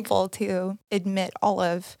think it's helpful to admit all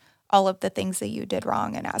of the things that you did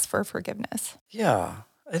wrong and ask for forgiveness. Yeah.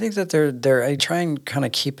 I think that I try and kind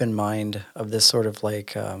of keep in mind of this sort of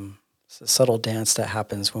like subtle dance that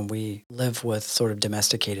happens when we live with sort of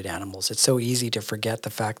domesticated animals. It's so easy to forget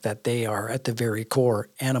the fact that they are at the very core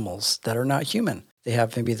animals that are not human. They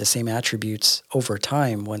have maybe the same attributes over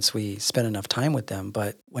time once we spend enough time with them.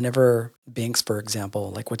 But whenever Binks, for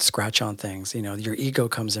example, like would scratch on things, your ego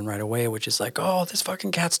comes in right away, which is like, oh, this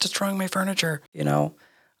fucking cat's destroying my furniture,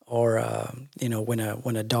 or,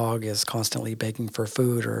 when a dog is constantly begging for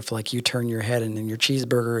food, or if like you turn your head and then your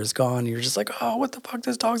cheeseburger is gone, you're just like, oh, what the fuck?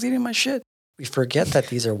 This dog's eating my shit. We forget that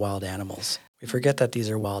these are wild animals.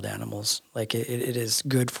 Like it is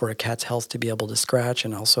good for a cat's health to be able to scratch,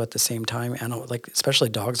 and also at the same time, like especially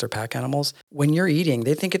dogs or pack animals, when you're eating,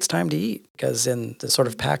 they think it's time to eat because in the sort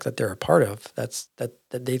of pack that they're a part of, that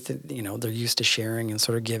they they're used to sharing and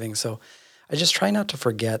sort of giving. So I just try not to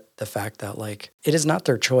forget the fact that like it is not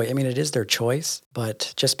their choice. I mean, it is their choice,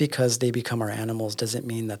 but just because they become our animals doesn't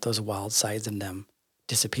mean that those wild sides in them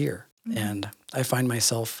disappear. Mm-hmm. And I find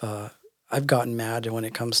myself. I've gotten mad when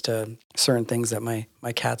it comes to certain things that my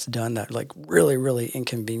cat's done that like really, really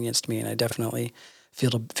inconvenienced me. And I definitely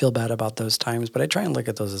feel bad about those times, but I try and look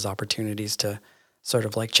at those as opportunities to sort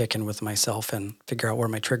of like check in with myself and figure out where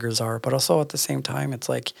my triggers are. But also at the same time, it's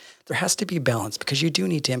like there has to be balance because you do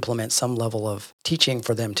need to implement some level of teaching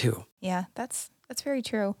for them too. Yeah, that's very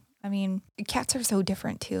true. I mean, cats are so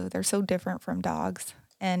different too. They're so different from dogs.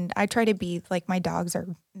 And I try to be like, my dogs are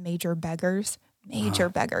major beggars,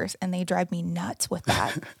 and they drive me nuts with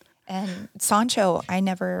that. And Sancho, I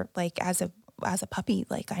never, like, as a puppy,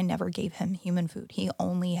 like, I never gave him human food. He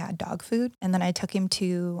only had dog food. And then I took him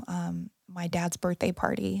to my dad's birthday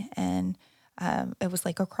party, and it was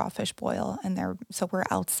like a crawfish boil. And so we're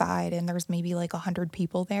outside, and there's maybe like 100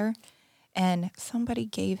 people there. And somebody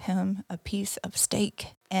gave him a piece of steak.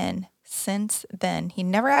 And since then, he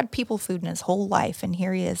never had people food in his whole life. And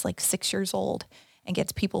here he is, like 6 years old, and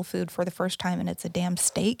gets people food for the first time, and it's a damn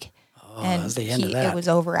steak. Oh, and that was the end of that. It was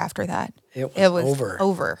over after that. It was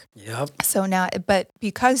over. Yep. So now, but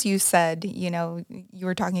because you said, you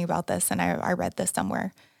were talking about this, and I read this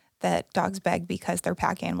somewhere, that dogs beg because they're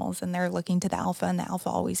pack animals, and they're looking to the alpha, and the alpha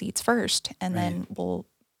always eats first, and then we'll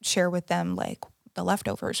share with them like the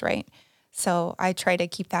leftovers, right? So I try to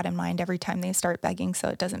keep that in mind every time they start begging, so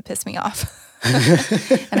it doesn't piss me off.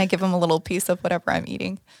 And I give them a little piece of whatever I'm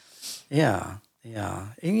eating. Yeah. Yeah.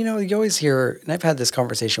 And, you always hear, and I've had this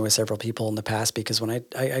conversation with several people in the past, because when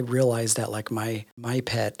I realized that like my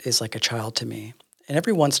pet is like a child to me. And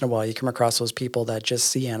every once in a while you come across those people that just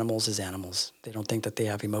see animals as animals. They don't think that they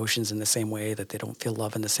have emotions in the same way, that they don't feel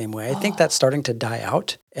love in the same way. I think that's starting to die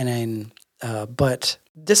out. But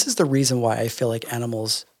this is the reason why I feel like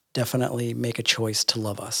animals definitely make a choice to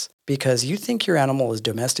love us. Because you think your animal is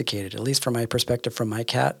domesticated, at least from my perspective, from my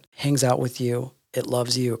cat, hangs out with you, it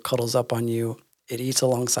loves you, it cuddles up on you, it eats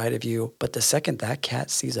alongside of you. But the second that cat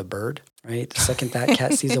sees a bird, right? The second that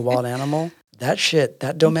cat sees a wild animal,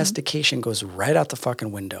 that domestication goes right out the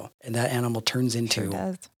fucking window. And that animal turns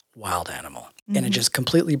into wild animal. Mm-hmm. And it just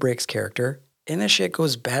completely breaks character. And this shit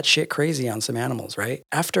goes batshit crazy on some animals, right?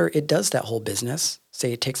 After it does that whole business,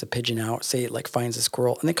 say it takes a pigeon out, say it like finds a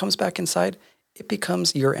squirrel, and it comes back inside, it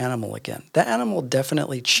becomes your animal again. That animal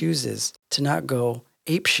definitely chooses to not go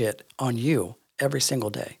apeshit on you every single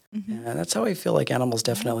day. And that's how I feel like animals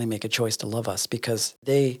definitely make a choice to love us, because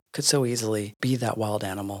they could so easily be that wild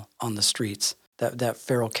animal on the streets, that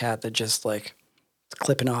feral cat that just like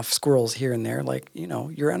clipping off squirrels here and there. Like,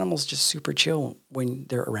 your animal's just super chill when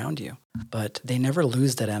they're around you, but they never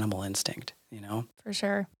lose that animal instinct, For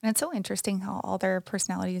sure. And it's so interesting how all their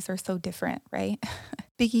personalities are so different, right?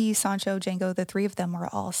 Biggie, Sancho, Django, the three of them are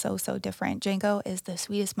all so, so different. Django is the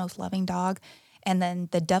sweetest, most loving dog. And then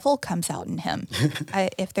the devil comes out in him.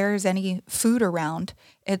 If there's any food around,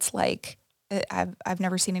 it's like, I've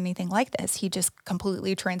never seen anything like this. He just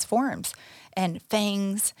completely transforms and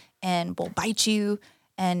fangs and will bite you.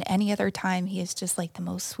 And any other time, he is just like the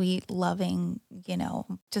most sweet, loving,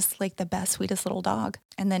 just like the best, sweetest little dog.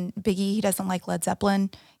 And then Biggie, he doesn't like Led Zeppelin.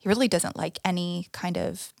 He really doesn't like any kind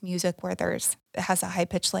of music where it has a high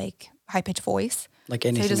pitched voice. Like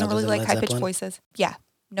anything. So he doesn't really like high pitched voices. Yeah.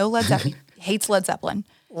 No Led Zeppelin. He hates Led Zeppelin.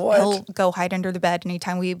 What? He'll go hide under the bed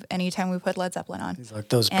anytime we put Led Zeppelin on. He's like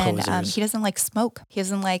those posers. And he doesn't like smoke. He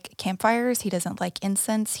doesn't like campfires. He doesn't like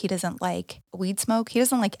incense. He doesn't like weed smoke. He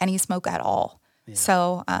doesn't like any smoke at all. Yeah.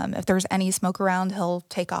 So if there's any smoke around, he'll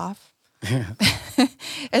take off.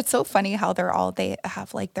 It's so funny how they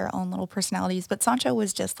have like their own little personalities. But Sancho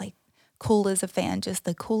was just like cool as a fan, just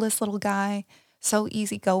the coolest little guy, so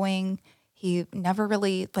easygoing. He never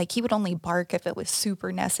really, he would only bark if it was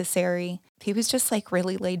super necessary. He was just like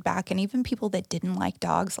really laid back. And even people that didn't like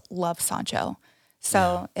dogs love Sancho.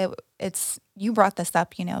 So you brought this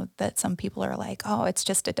up, that some people are like, oh, it's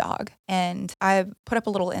just a dog. And I put up a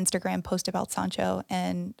little Instagram post about Sancho,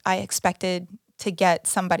 and I expected to get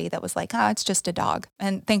somebody that was like, it's just a dog.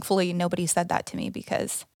 And thankfully nobody said that to me,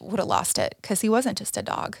 because I would have lost it, because he wasn't just a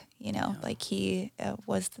dog, like he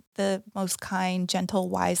was the most kind, gentle,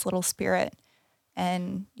 wise little spirit,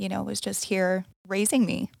 and, was just here raising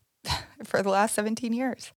me for the last 17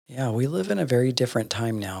 years. Yeah, we live in a very different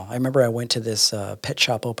time now. I remember I went to this pet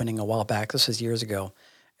shop opening a while back. This was years ago.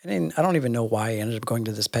 And I don't even know why I ended up going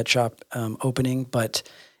to this pet shop opening, but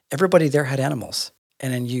everybody there had animals.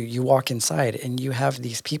 And then you walk inside and you have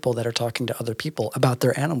these people that are talking to other people about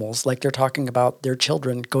their animals, like they're talking about their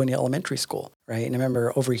children going to elementary school, right? And I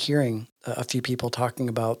remember overhearing a few people talking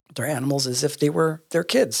about their animals as if they were their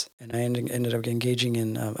kids. And I ended up engaging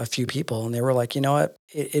in a few people, and they were like, you know what?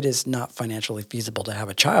 It is not financially feasible to have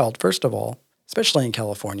a child, first of all, especially in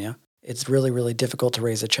California. It's really, really difficult to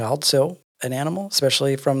raise a child. So an animal,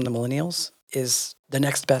 especially from the millennials, is the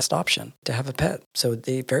next best option to have a pet. So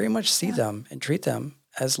they very much see them and treat them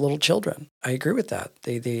as little children. I agree with that.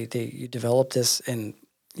 You develop this, and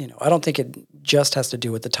I don't think it just has to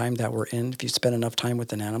do with the time that we're in. If you spend enough time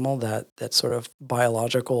with an animal, that sort of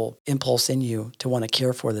biological impulse in you to want to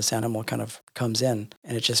care for this animal kind of comes in,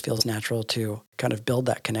 and it just feels natural to kind of build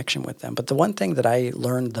that connection with them. But the one thing that I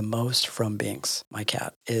learned the most from Binks, my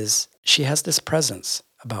cat, is she has this presence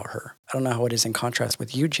about her. I don't know how it is in contrast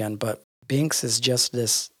with you, Jen, but Binks is just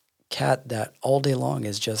this cat that all day long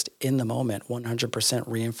is just in the moment, 100%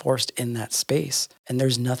 reinforced in that space. And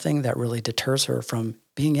there's nothing that really deters her from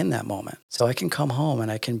being in that moment. So I can come home and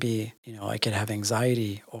I can be, I could have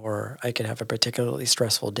anxiety, or I could have a particularly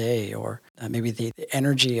stressful day, or maybe the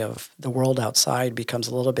energy of the world outside becomes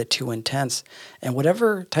a little bit too intense. And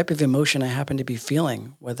whatever type of emotion I happen to be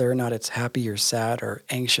feeling, whether or not it's happy or sad or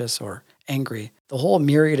anxious or angry, the whole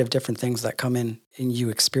myriad of different things that come in and you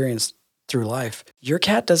experience through life, your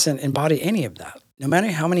cat doesn't embody any of that. No matter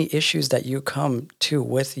how many issues that you come to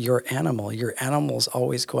with your animal's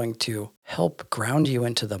always going to help ground you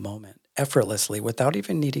into the moment effortlessly without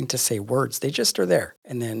even needing to say words. They just are there.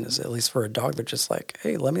 And then, at least for a dog, they're just like,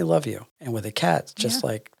 hey, let me love you. And with a cat, it's just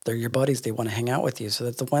like they're your buddies. They want to hang out with you. So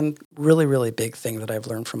that's the one really, really big thing that I've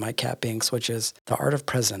learned from my cat Binks, which is the art of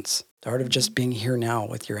presence, the art of just being here now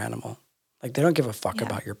with your animal. Like, they don't give a fuck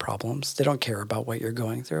about your problems. They don't care about what you're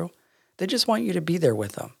going through. They just want you to be there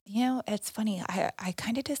with them. It's funny. I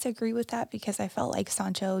kind of disagree with that, because I felt like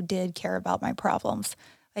Sancho did care about my problems.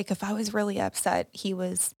 Like, if I was really upset, he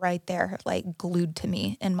was right there, like glued to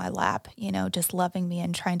me in my lap, just loving me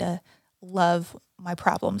and trying to love my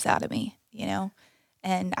problems out of me,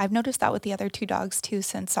 And I've noticed that with the other two dogs too,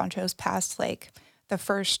 since Sancho's passed. Like the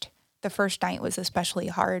first night was especially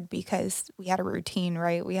hard because we had a routine,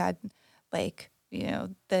 right? We had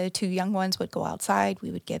the two young ones would go outside.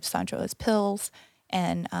 We would give Sancho his pills,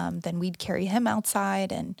 and then we'd carry him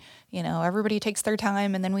outside, and, everybody takes their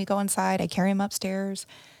time, and then we go inside. I carry him upstairs,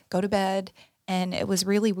 go to bed. And it was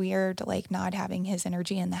really weird, like not having his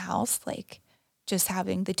energy in the house, like just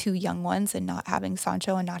having the two young ones and not having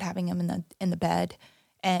Sancho and not having him in the bed.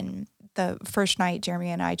 And the first night, Jeremy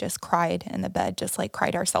and I just cried in the bed, just like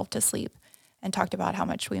cried ourselves to sleep. and talked about how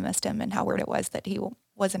much we missed him and how weird it was that he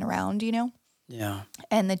wasn't around, Yeah.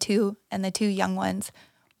 And the two young ones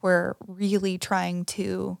were really trying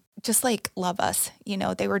to just like love us.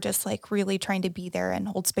 They were just like really trying to be there and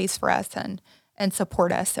hold space for us and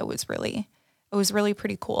support us. It was really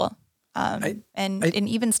pretty cool. And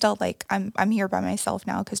even still, like I'm here by myself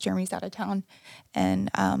now because Jeremy's out of town,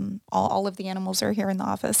 and all of the animals are here in the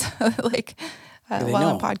office, like while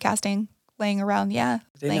I'm podcasting, laying around. Yeah,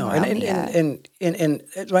 they know. And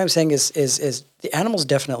what I'm saying is the animals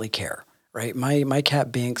definitely care. Right. My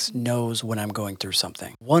cat Binks knows when I'm going through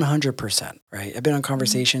something 100%. Right. I've been on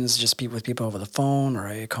conversations just with people over the phone, or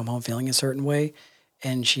I come home feeling a certain way,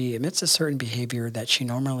 and she emits a certain behavior that she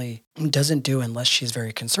normally doesn't do unless she's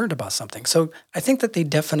very concerned about something. So I think that they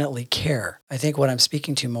definitely care. I think what I'm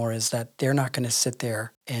speaking to more is that they're not going to sit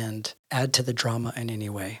there and add to the drama in any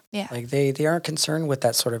way. Yeah. Like they aren't concerned with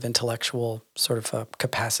that sort of intellectual sort of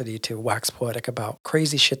capacity to wax poetic about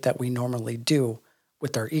crazy shit that we normally do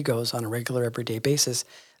with our egos on a regular everyday basis.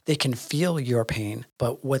 They can feel your pain,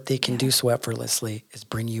 but what they can do so effortlessly is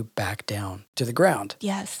bring you back down to the ground.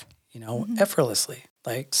 Yes. Effortlessly.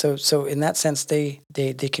 Like, so in that sense, they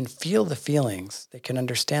can feel the feelings. They can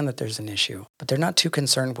understand that there's an issue, but they're not too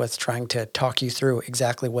concerned with trying to talk you through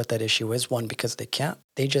exactly what that issue is. One, because they can't.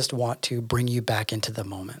 They just want to bring you back into the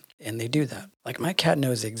moment. And they do that. Like my cat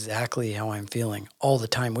knows exactly how I'm feeling all the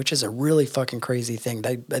time, which is a really fucking crazy thing.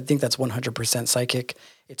 I think that's 100% psychic.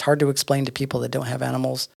 It's hard to explain to people that don't have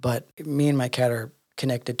animals, but me and my cat are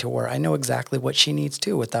connected to where I know exactly what she needs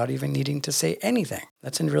to without even needing to say anything.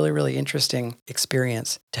 That's a really, really interesting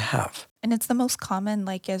experience to have. And it's the most common,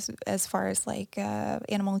 like as far as like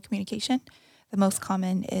animal communication, the most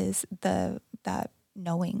common is that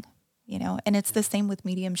knowing, and it's the same with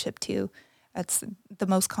mediumship too. That's the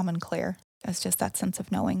most common clair. It's just that sense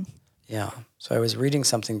of knowing. Yeah. So I was reading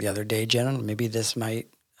something the other day, Jen, and maybe this might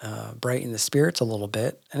brighten the spirits a little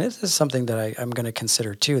bit. And this is something that I'm going to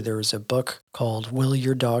consider too. There was a book called Will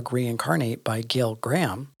Your Dog Reincarnate by Gail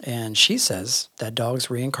Graham. And she says that dogs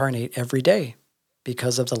reincarnate every day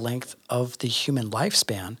because of the length of the human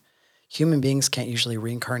lifespan. Human beings can't usually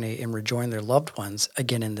reincarnate and rejoin their loved ones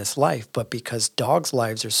again in this life. But because dogs'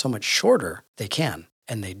 lives are so much shorter, they can,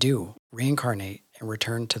 and they do, reincarnate and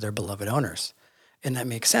return to their beloved owners. And that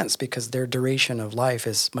makes sense because their duration of life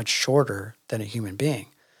is much shorter than a human being.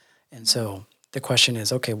 And so the question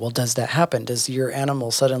is, okay, well, does that happen? Does your animal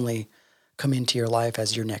suddenly come into your life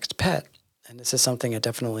as your next pet? And this is something that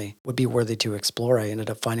definitely would be worthy to explore. I ended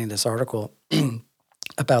up finding this article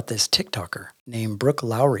about this TikToker named Brooke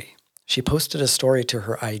Lowry. She posted a story to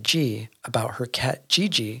her IG about her cat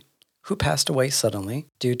Gigi, who passed away suddenly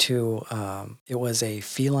due to, it was a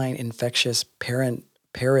feline infectious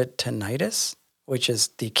peritonitis, which is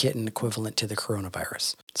the kitten equivalent to the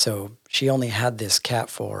coronavirus. So she only had this cat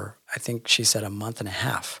for, I think she said, a month and a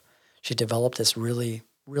half. She developed this really,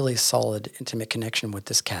 really solid, intimate connection with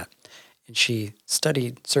this cat. And she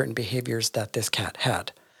studied certain behaviors that this cat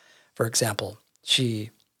had. For example, she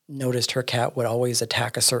noticed her cat would always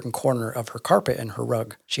attack a certain corner of her carpet and her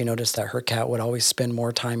rug. She noticed that her cat would always spend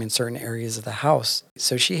more time in certain areas of the house.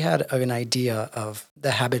 So she had an idea of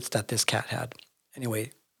the habits that this cat had.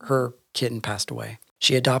 Anyway, her kitten passed away.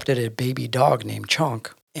 She adopted a baby dog named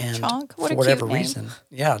Chonk. And Chonk? What for a whatever cute name. reason,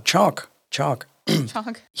 yeah, Chonk. Chonk.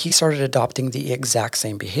 He started adopting the exact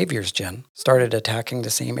same behaviors, Jen. Started attacking the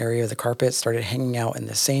same area of the carpet, started hanging out in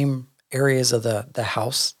the same areas of the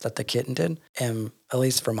house that the kitten did. And at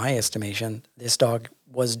least for my estimation, this dog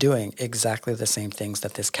was doing exactly the same things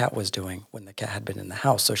that this cat was doing when the cat had been in the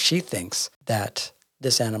house. So she thinks that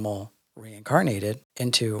this animal reincarnated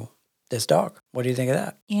into this dog. What do you think of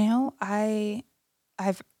that?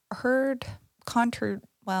 I've heard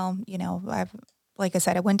like I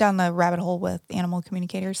said, I went down the rabbit hole with animal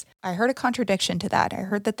communicators. I heard a contradiction to that. I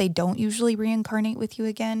heard that they don't usually reincarnate with you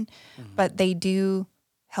again, but they do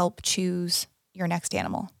help choose your next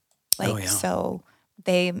animal. So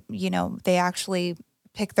they actually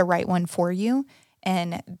pick the right one for you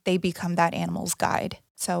and they become that animal's guide.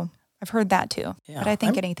 So I've heard that too, but I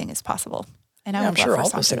think anything is possible. And I would I'm sure love all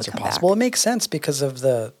for those Sancho things to are come possible. back. It makes sense because of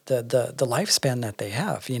the lifespan that they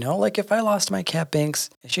have. Like if I lost my cat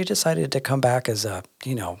Binks and she decided to come back as a,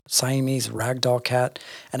 Siamese ragdoll cat,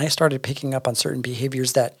 and I started picking up on certain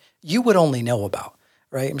behaviors that you would only know about,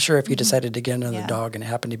 right? I'm sure if you decided to get another dog and it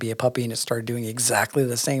happened to be a puppy and it started doing exactly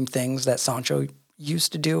the same things that Sancho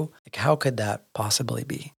used to do, like how could that possibly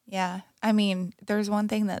be? Yeah. I mean, there's one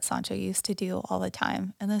thing that Sancho used to do all the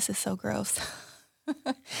time, and this is so gross.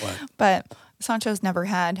 What? But Sancho's never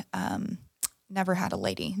had a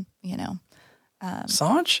lady,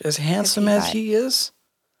 Sanch, as handsome as he is?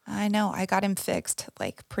 I know. I got him fixed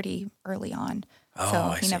like pretty early on. Oh, So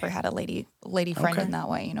I he see. never had a lady friend Okay. in that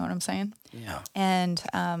way. You know what I'm saying? Yeah. And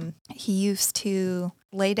he used to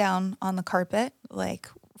lay down on the carpet like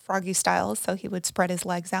froggy style. So he would spread his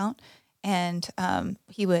legs out and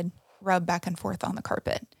he would rub back and forth on the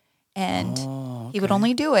carpet. And Oh, he would okay.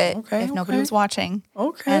 only do it Okay, if nobody okay. was watching.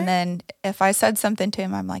 Okay. And then if I said something to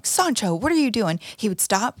him, I'm like, Sancho, what are you doing? He would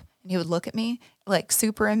stop and he would look at me like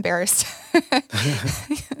super embarrassed.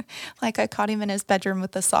 Like I caught him in his bedroom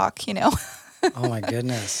with a sock, you know. Oh my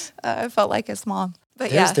goodness. I felt like his mom. But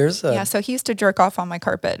There's so he used to jerk off on my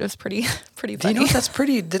carpet. It was pretty Do you funny. know that's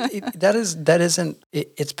pretty?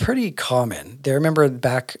 It's pretty common. I remember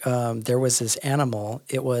back there was this animal.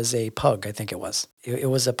 It was a pug, I think it was. It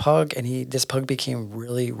was a pug, and this pug became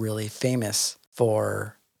really, really famous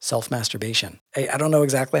for self-masturbation. I don't know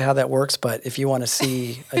exactly how that works, but if you want to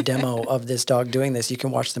see a demo of this dog doing this, you can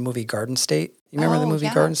watch the movie Garden State. You remember the movie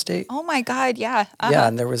yeah. Garden State? Oh my God, yeah. Yeah,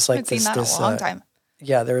 and there was I like haven't seen that in a long time.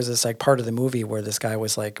 Yeah, there was this like part of the movie where this guy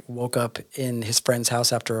was like woke up in his friend's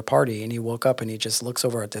house after a party, and he woke up and he just looks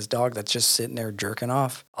over at this dog that's just sitting there jerking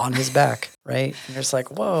off on his back, right? And you're just like,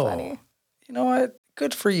 whoa, Funny. you know what?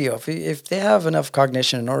 Good for you. If they have enough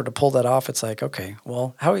cognition in order to pull that off, it's like, okay,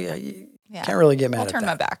 well, you Yeah. can't really get mad I'll at turn that.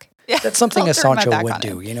 my back. Yeah. That's something I'll a turn my Sancho back would on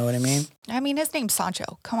do. him. You know what I mean? I mean, his name's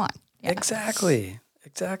Sancho. Come on. Yeah. Exactly.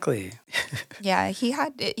 Yeah, he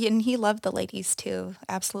loved the ladies too.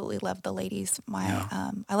 Absolutely loved the ladies.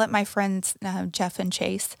 I let my friends Jeff and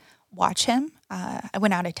Chase watch him. I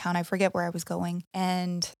went out of town. I forget where I was going,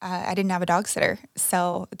 and I didn't have a dog sitter,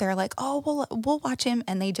 so they're like, "Oh, we'll watch him,"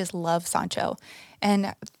 and they just love Sancho. And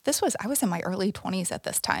I was in my early 20s at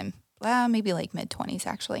this time, maybe like mid 20s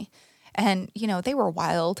actually, and they were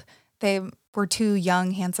wild. They were two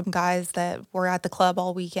young, handsome guys that were at the club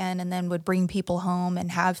all weekend and then would bring people home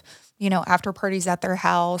and have, after parties at their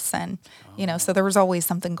house. And, so there was always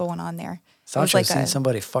something going on there. Sancho's seen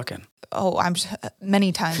somebody fucking. Oh,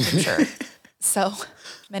 many times, I'm sure. So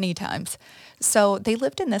many times. So they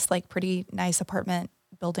lived in this like pretty nice apartment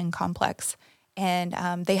building complex.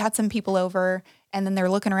 And they had some people over and then they're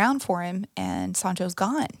looking around for him and Sancho's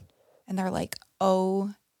gone. And they're like,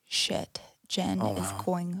 oh, shit. Jen is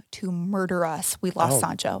going to murder us. We lost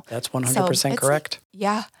Sancho. That's 100% correct.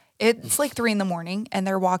 Yeah. It's like 3 a.m. and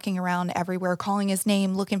they're walking around everywhere, calling his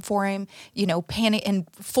name, looking for him, panic and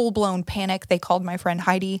full blown panic. They called my friend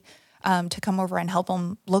Heidi to come over and help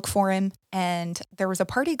them look for him. And there was a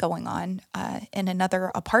party going on in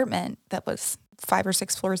another apartment that was 5 or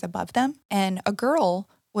 6 floors above them. And a girl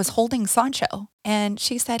was holding Sancho. And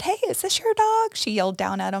she said, "Hey, is this your dog?" She yelled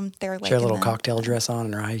down at him. They're like, she had a little cocktail dress on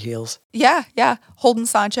and her high heels. Yeah, holding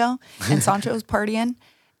Sancho. And Sancho's partying.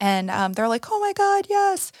 And they're like, "Oh my God,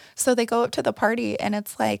 yes." So they go up to the party and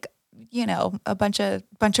it's like, a bunch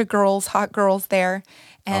of girls, hot girls there.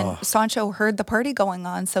 And Sancho heard the party going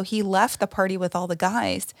on. So he left the party with all the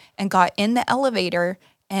guys and got in the elevator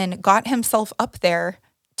and got himself up there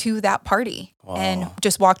to that party and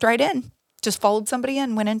just walked right in. Just followed somebody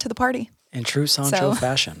in, went into the party. In true Sancho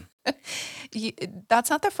fashion. That's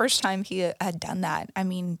not the first time he had done that. I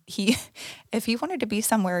mean, if he wanted to be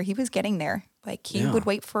somewhere, he was getting there. Like he would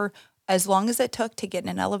wait for as long as it took to get in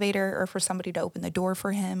an elevator or for somebody to open the door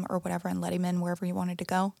for him or whatever and let him in wherever he wanted to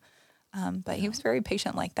go. But he was very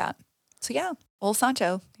patient like that. So yeah, old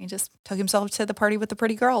Sancho, he just took himself to the party with the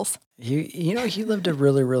pretty girls. He lived a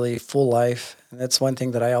really, really full life. And that's one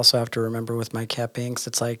thing that I also have to remember with my cat Binks.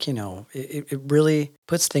 It's like, it really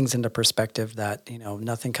puts things into perspective that,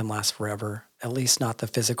 nothing can last forever, at least not the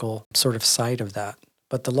physical sort of side of that.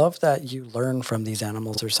 But the love that you learn from these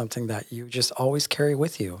animals are something that you just always carry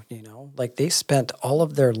with you, Like they spent all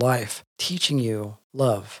of their life teaching you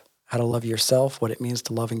love. How to love yourself, what it means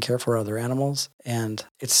to love and care for other animals. And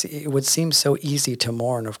it would seem so easy to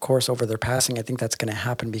mourn, of course, over their passing. I think that's going to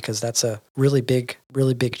happen because that's a really big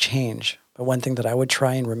change. But one thing that I would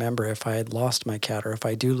try and remember if I had lost my cat or if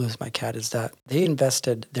I do lose my cat is that they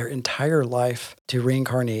invested their entire life to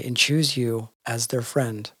reincarnate and choose you as their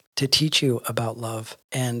friend, to teach you about love.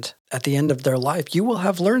 And at the end of their life, you will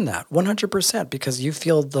have learned that 100% because you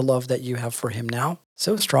feel the love that you have for him now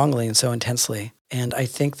so strongly and so intensely. And I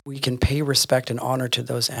think we can pay respect and honor to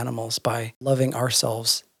those animals by loving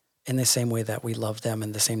ourselves in the same way that we love them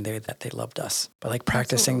in the same way that they loved us. By like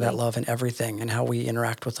practicing that love in everything and how we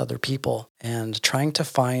interact with other people and trying to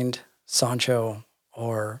find Sancho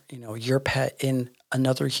or, your pet in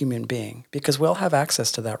another human being, because we'll have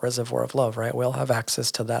access to that reservoir of love, right? We'll have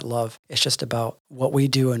access to that love. It's just about what we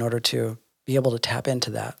do in order to be able to tap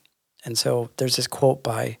into that. And so there's this quote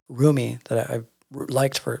by Rumi that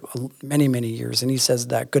liked for many, many years. And he says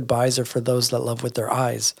that goodbyes are for those that love with their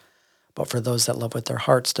eyes, but for those that love with their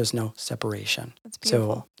hearts, there's no separation. That's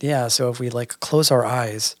beautiful. So, yeah, so if we like close our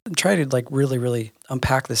eyes and try to like really, really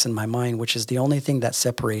unpack this in my mind, which is the only thing that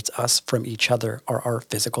separates us from each other are our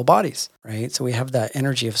physical bodies, right? So we have that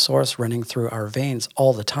energy of source running through our veins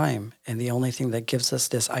all the time. And the only thing that gives us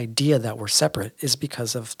this idea that we're separate is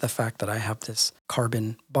because of the fact that I have this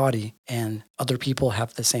carbon body and other people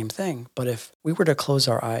have the same thing. But if we were to close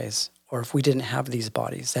our eyes, or if we didn't have these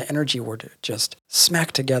bodies, that energy were to just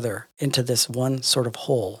smack together into this one sort of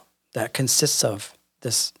whole that consists of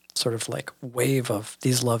this sort of like wave of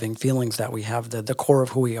these loving feelings that we have, the core of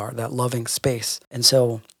who we are, that loving space. And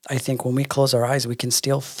so I think when we close our eyes, we can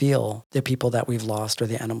still feel the people that we've lost or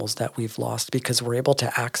the animals that we've lost because we're able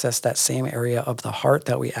to access that same area of the heart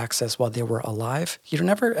that we accessed while they were alive. You don't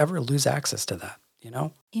ever lose access to that, you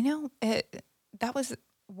know? That was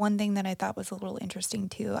one thing that I thought was a little interesting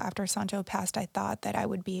too. After Sancho passed, I thought that I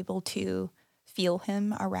would be able to feel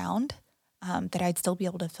him around, that I'd still be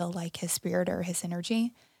able to feel like his spirit or his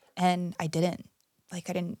energy. And I didn't.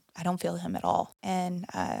 I don't feel him at all. And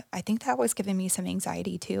I think that was giving me some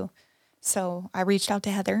anxiety too. So I reached out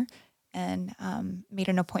to Heather and made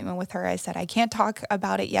an appointment with her. I said, I can't talk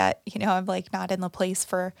about it yet. I'm like not in the place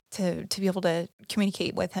to be able to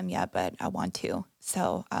communicate with him yet, but I want to.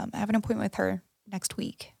 So I have an appointment with her next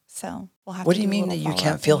week. So we'll have What to do you do a mean that little you follow-up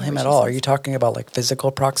can't feel and hear him what at she all? Are says. you talking about like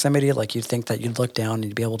physical proximity? Like you'd think that you'd look down and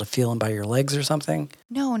you'd be able to feel him by your legs or something?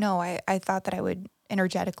 No. I thought that I would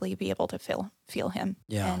energetically be able to feel him.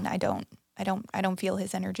 Yeah. And I don't feel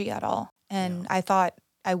his energy at all. And I thought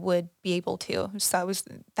I would be able to. So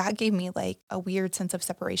that gave me like a weird sense of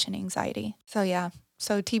separation anxiety. So yeah.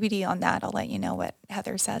 So TBD on that. I'll let you know what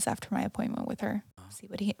Heather says after my appointment with her. See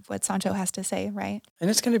what Sancho has to say, right? And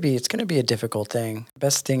it's going to be a difficult thing. The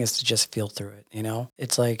best thing is to just feel through it,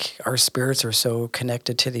 It's like our spirits are so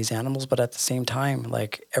connected to these animals, but at the same time,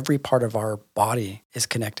 like every part of our body is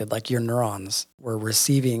connected, like your neurons. We're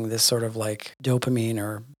receiving this sort of like dopamine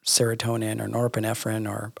or serotonin or norepinephrine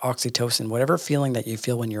or oxytocin, whatever feeling that you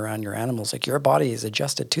feel when you're around your animals, like your body is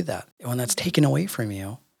adjusted to that. And when that's taken away from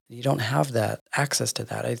you, you don't have that access to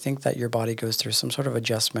that. I think that your body goes through some sort of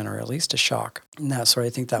adjustment or at least a shock. And that's where I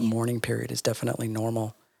think that mourning period is definitely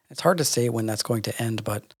normal. It's hard to say when that's going to end,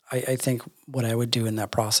 but I think what I would do in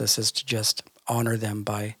that process is to just honor them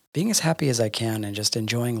by being as happy as I can and just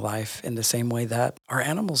enjoying life in the same way that our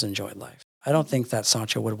animals enjoy life. I don't think that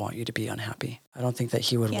Sancho would want you to be unhappy. I don't think that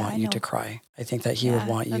he would want you to cry. I think that he would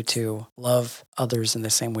want you to love others in the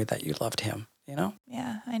same way that you loved him,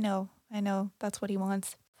 Yeah, I know. That's what he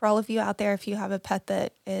wants. For all of you out there, if you have a pet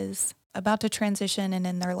that is about to transition and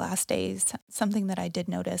in their last days, something that I did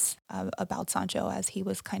notice about Sancho as he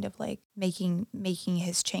was kind of like making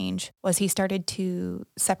his change was he started to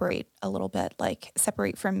separate a little bit, like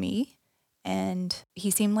separate from me. And he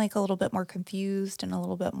seemed like a little bit more confused and a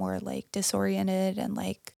little bit more like disoriented and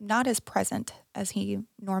like not as present as he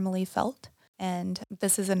normally felt. And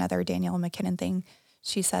this is another Danielle McKinnon thing.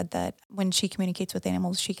 She said that when she communicates with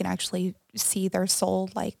animals, she can actually see their soul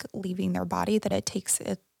like leaving their body, that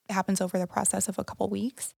it happens over the process of a couple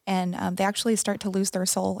weeks. And they actually start to lose their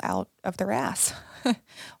soul out of their ass,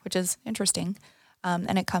 which is interesting.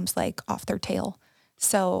 And it comes like off their tail.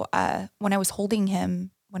 So when I was holding him,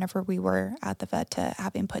 whenever we were at the vet to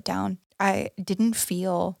have him put down, I didn't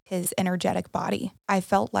feel his energetic body. I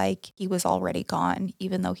felt like he was already gone,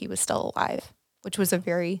 even though he was still alive, which was a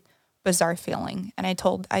very bizarre feeling. And I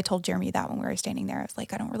told Jeremy that when we were standing there. I was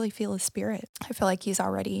like, I don't really feel his spirit. I feel like he's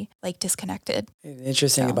already like disconnected.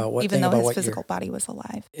 Interesting about what even though his physical body was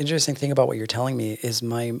alive. Interesting thing about what you're telling me is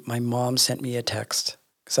my mom sent me a text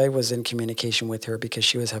because I was in communication with her because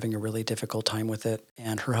she was having a really difficult time with it.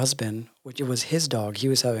 And her husband, which it was his dog, he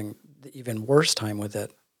was having the even worse time with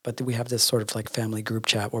it. But we have this sort of like family group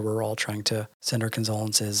chat where we're all trying to send our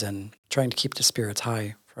condolences and trying to keep the spirits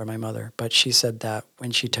high for my mother. But she said that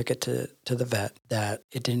when she took it to the vet, that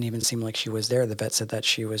it didn't even seem like she was there. The vet said that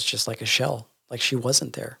she was just like a shell, like she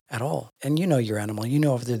wasn't there at all. And you know your animal, you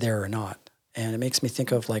know if they're there or not. And it makes me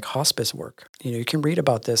think of like hospice work. You can read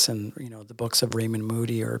about this in, the books of Raymond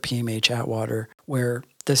Moody or PMH Atwater, where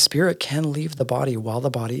the spirit can leave the body while the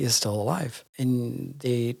body is still alive. And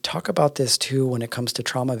they talk about this too when it comes to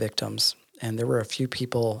trauma victims. And there were a few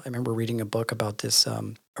people, I remember reading a book about this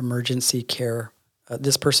emergency care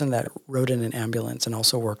this person that rode in an ambulance and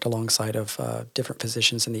also worked alongside of different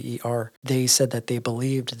physicians in the ER, they said that they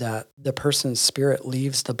believed that the person's spirit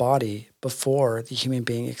leaves the body before the human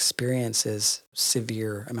being experiences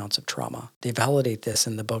severe amounts of trauma. They validate this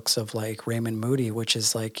in the books of like Raymond Moody, which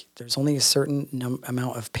is like there's only a certain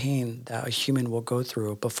amount of pain that a human will go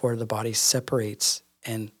through before the body separates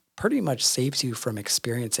and pretty much saves you from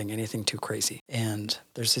experiencing anything too crazy. And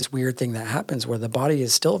there's this weird thing that happens where the body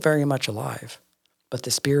is still very much alive, but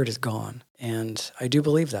the spirit is gone. And I do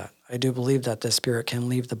believe that. I do believe that the spirit can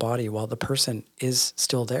leave the body while the person is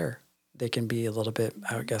still there. They can be a little bit,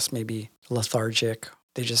 I guess, maybe lethargic.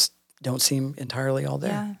 They just don't seem entirely all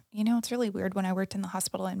there. Yeah. It's really weird when I worked in the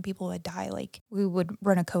hospital and people would die. Like we would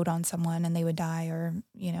run a code on someone and they would die, or,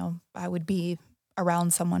 I would be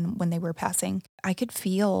around someone when they were passing. I could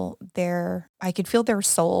feel their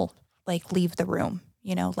soul like leave the room,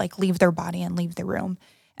 like leave their body and leave the room.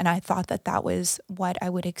 And I thought that that was what I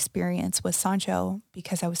would experience with Sancho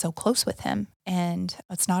because I was so close with him. And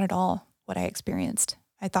it's not at all what I experienced.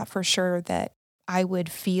 I thought for sure that I would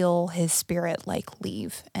feel his spirit like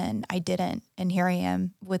leave, and I didn't. And here I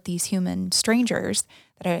am with these human strangers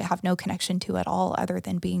that I have no connection to at all other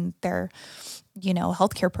than being their,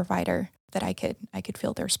 healthcare provider, that I could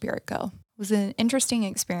feel their spirit go. It was an interesting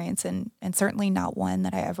experience and certainly not one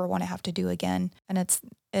that I ever want to have to do again. And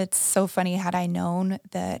it's so funny, had I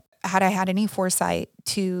had any foresight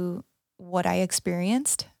to what I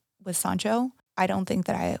experienced with Sancho, I don't think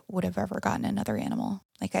that I would have ever gotten another animal.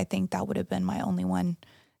 Like, I think that would have been my only one.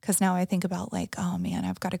 Because now I think about like, oh man,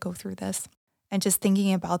 I've got to go through this. And just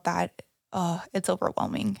thinking about that, it's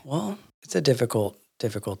overwhelming. Well, it's a difficult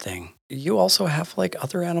thing. You also have like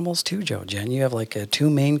other animals too, Jen. You have like 2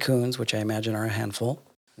 Maine Coons, which I imagine are a handful.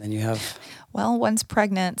 And then you have... Well, one's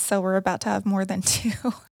pregnant, so we're about to have more than 2.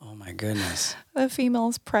 Oh my goodness. The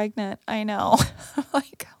female's pregnant. I know. I'm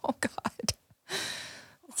like, oh God.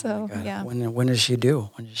 So, God. yeah. When is she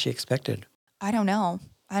due? When is she expected? I don't know.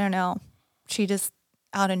 She just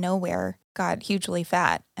out of nowhere got hugely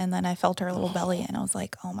fat. And then I felt her little belly and I was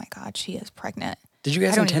like, oh my God, she is pregnant. Did you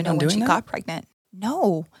guys intend on doing that? She got pregnant.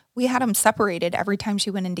 No, we had them separated. Every time she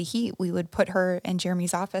went into heat, we would put her in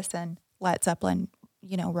Jeremy's office and let Zeppelin,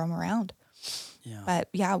 roam around. Yeah. But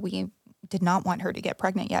yeah, we did not want her to get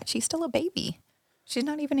pregnant yet. She's still a baby. She's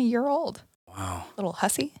not even a year old. Wow. Little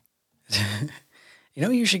hussy.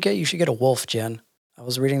 You should get a wolf, Jen. I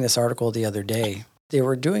was reading this article the other day. They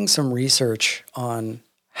were doing some research on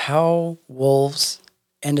how wolves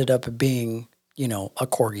ended up being, a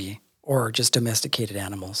corgi or just domesticated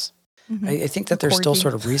animals. Mm-hmm. I think that they're still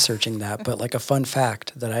sort of researching that, but like a fun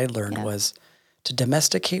fact that I learned was to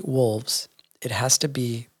domesticate wolves, it has to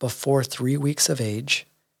be before 3 weeks of age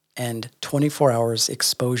and 24 hours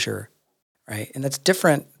exposure, right? And that's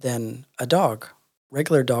different than a dog.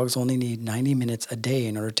 Regular dogs only need 90 minutes a day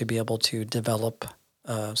in order to be able to develop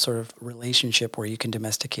a sort of relationship where you can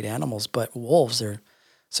domesticate animals. But wolves are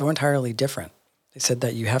so entirely different. They said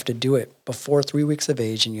that you have to do it before 3 weeks of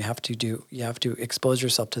age, and you have to expose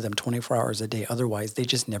yourself to them 24 hours a day. Otherwise, they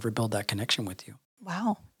just never build that connection with you.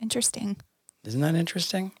 Wow, interesting. Isn't that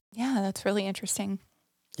interesting? Yeah, that's really interesting.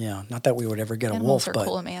 Yeah, not that we would ever get Animals a wolf, but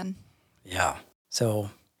cool, man. Yeah. So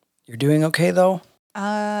you're doing okay though?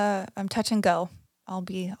 I'm touch and go. I'll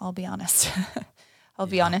be honest. I'll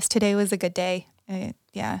be honest. Today was a good day.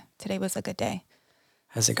 Today was a good day.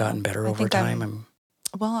 Has it gotten better over time?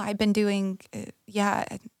 Well, I've been doing,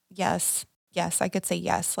 yes, I could say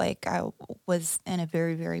yes. Like I was in a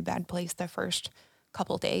very, very bad place the first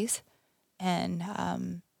couple days, and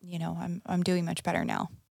I'm doing much better now.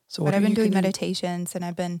 So, but I've been doing meditations, and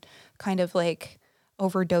I've been kind of like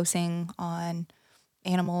overdosing on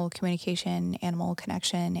animal communication, animal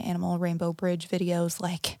connection, animal rainbow bridge videos,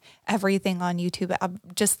 like everything on YouTube. I'm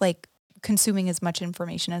just like consuming as much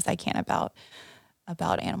information as I can about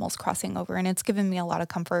animals crossing over. And it's given me a lot of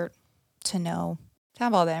comfort to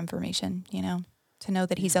have all that information, to know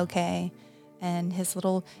that he's okay. And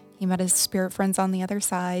he met his spirit friends on the other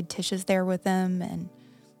side. Tish is there with him, and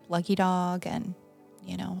Lucky Dog, and,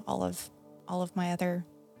 all of my other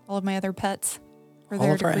pets are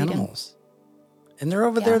there to greet him. All of our animals. And they're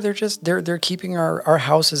over there. They're keeping our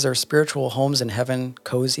houses, our spiritual homes in heaven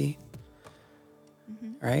cozy.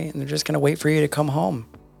 Mm-hmm. Right? And they're just going to wait for you to come home.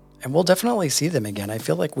 And we'll definitely see them again. I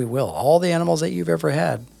feel like we will. All the animals that you've ever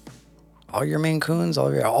had, all your Maine Coons,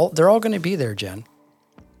 they're all going to be there, Jen.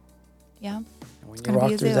 Yeah. And when you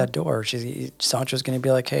walk through that door, Sancho's going to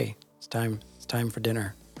be like, "Hey, it's time for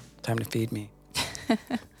dinner. Time to feed me."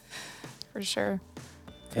 For sure.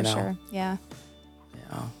 Sure. Yeah.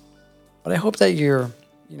 Yeah. But I hope that you're,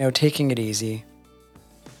 taking it easy.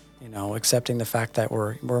 accepting the fact that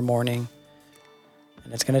we're mourning.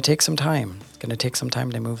 And it's going to take some time. It's going to take some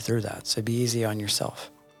time to move through that. So be easy on yourself.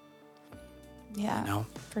 Yeah,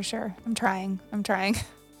 for sure. I'm trying. Yeah,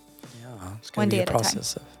 it's going One to be day a at a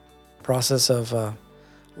process of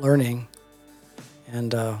learning.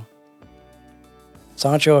 And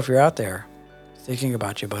Sancho, if you're out there, thinking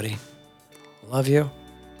about you, buddy, love you.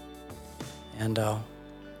 And at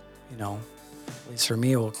least for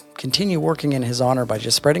me, we'll continue working in his honor by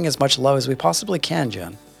just spreading as much love as we possibly can,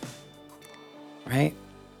 Jen. Right?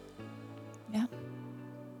 Yeah.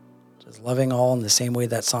 Just loving all in the same way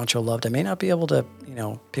that Sancho loved. I may not be able to,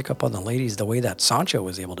 pick up on the ladies the way that Sancho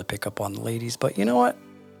was able to pick up on the ladies, but you know what?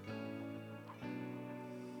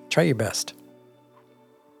 Try your best.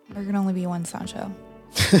 There can only be one Sancho.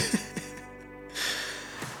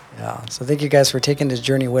 Yeah. So thank you guys for taking this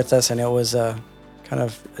journey with us. And it was kind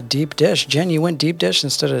of a deep dish. Jen, you went deep dish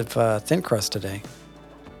instead of thin crust today.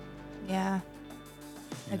 Yeah,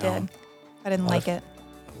 I did. I didn't like it.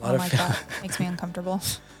 I don't like that. Makes me uncomfortable.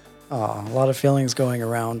 A lot of feelings going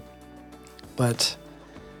around. But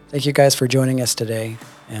thank you guys for joining us today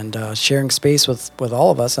and sharing space with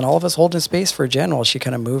all of us, and all of us holding space for Jen while she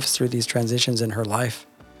kind of moves through these transitions in her life.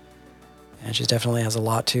 And she definitely has a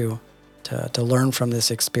lot to learn from this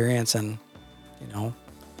experience, and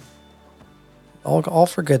all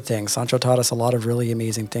for good things. Sancho taught us a lot of really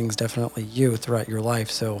amazing things, definitely you, throughout your life.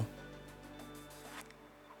 So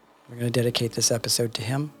we're going to dedicate this episode to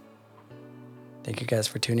him. Thank you guys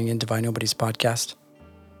for tuning in to Divine Nobody's podcast.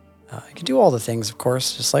 You can do all the things, of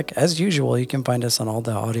course, just like as usual. You can find us on all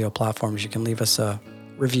the audio platforms. You can leave us a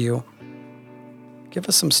review. Give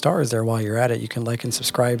us some stars there while you're at it. You can like and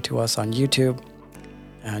subscribe to us on YouTube.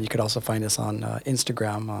 And you could also find us on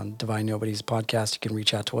Instagram on Divine Nobody's podcast. You can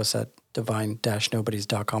reach out to us at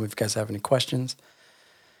divine-nobodies.com if you guys have any questions.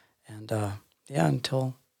 And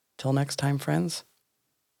until next time, friends,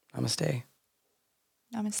 namaste.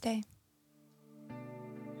 Namaste.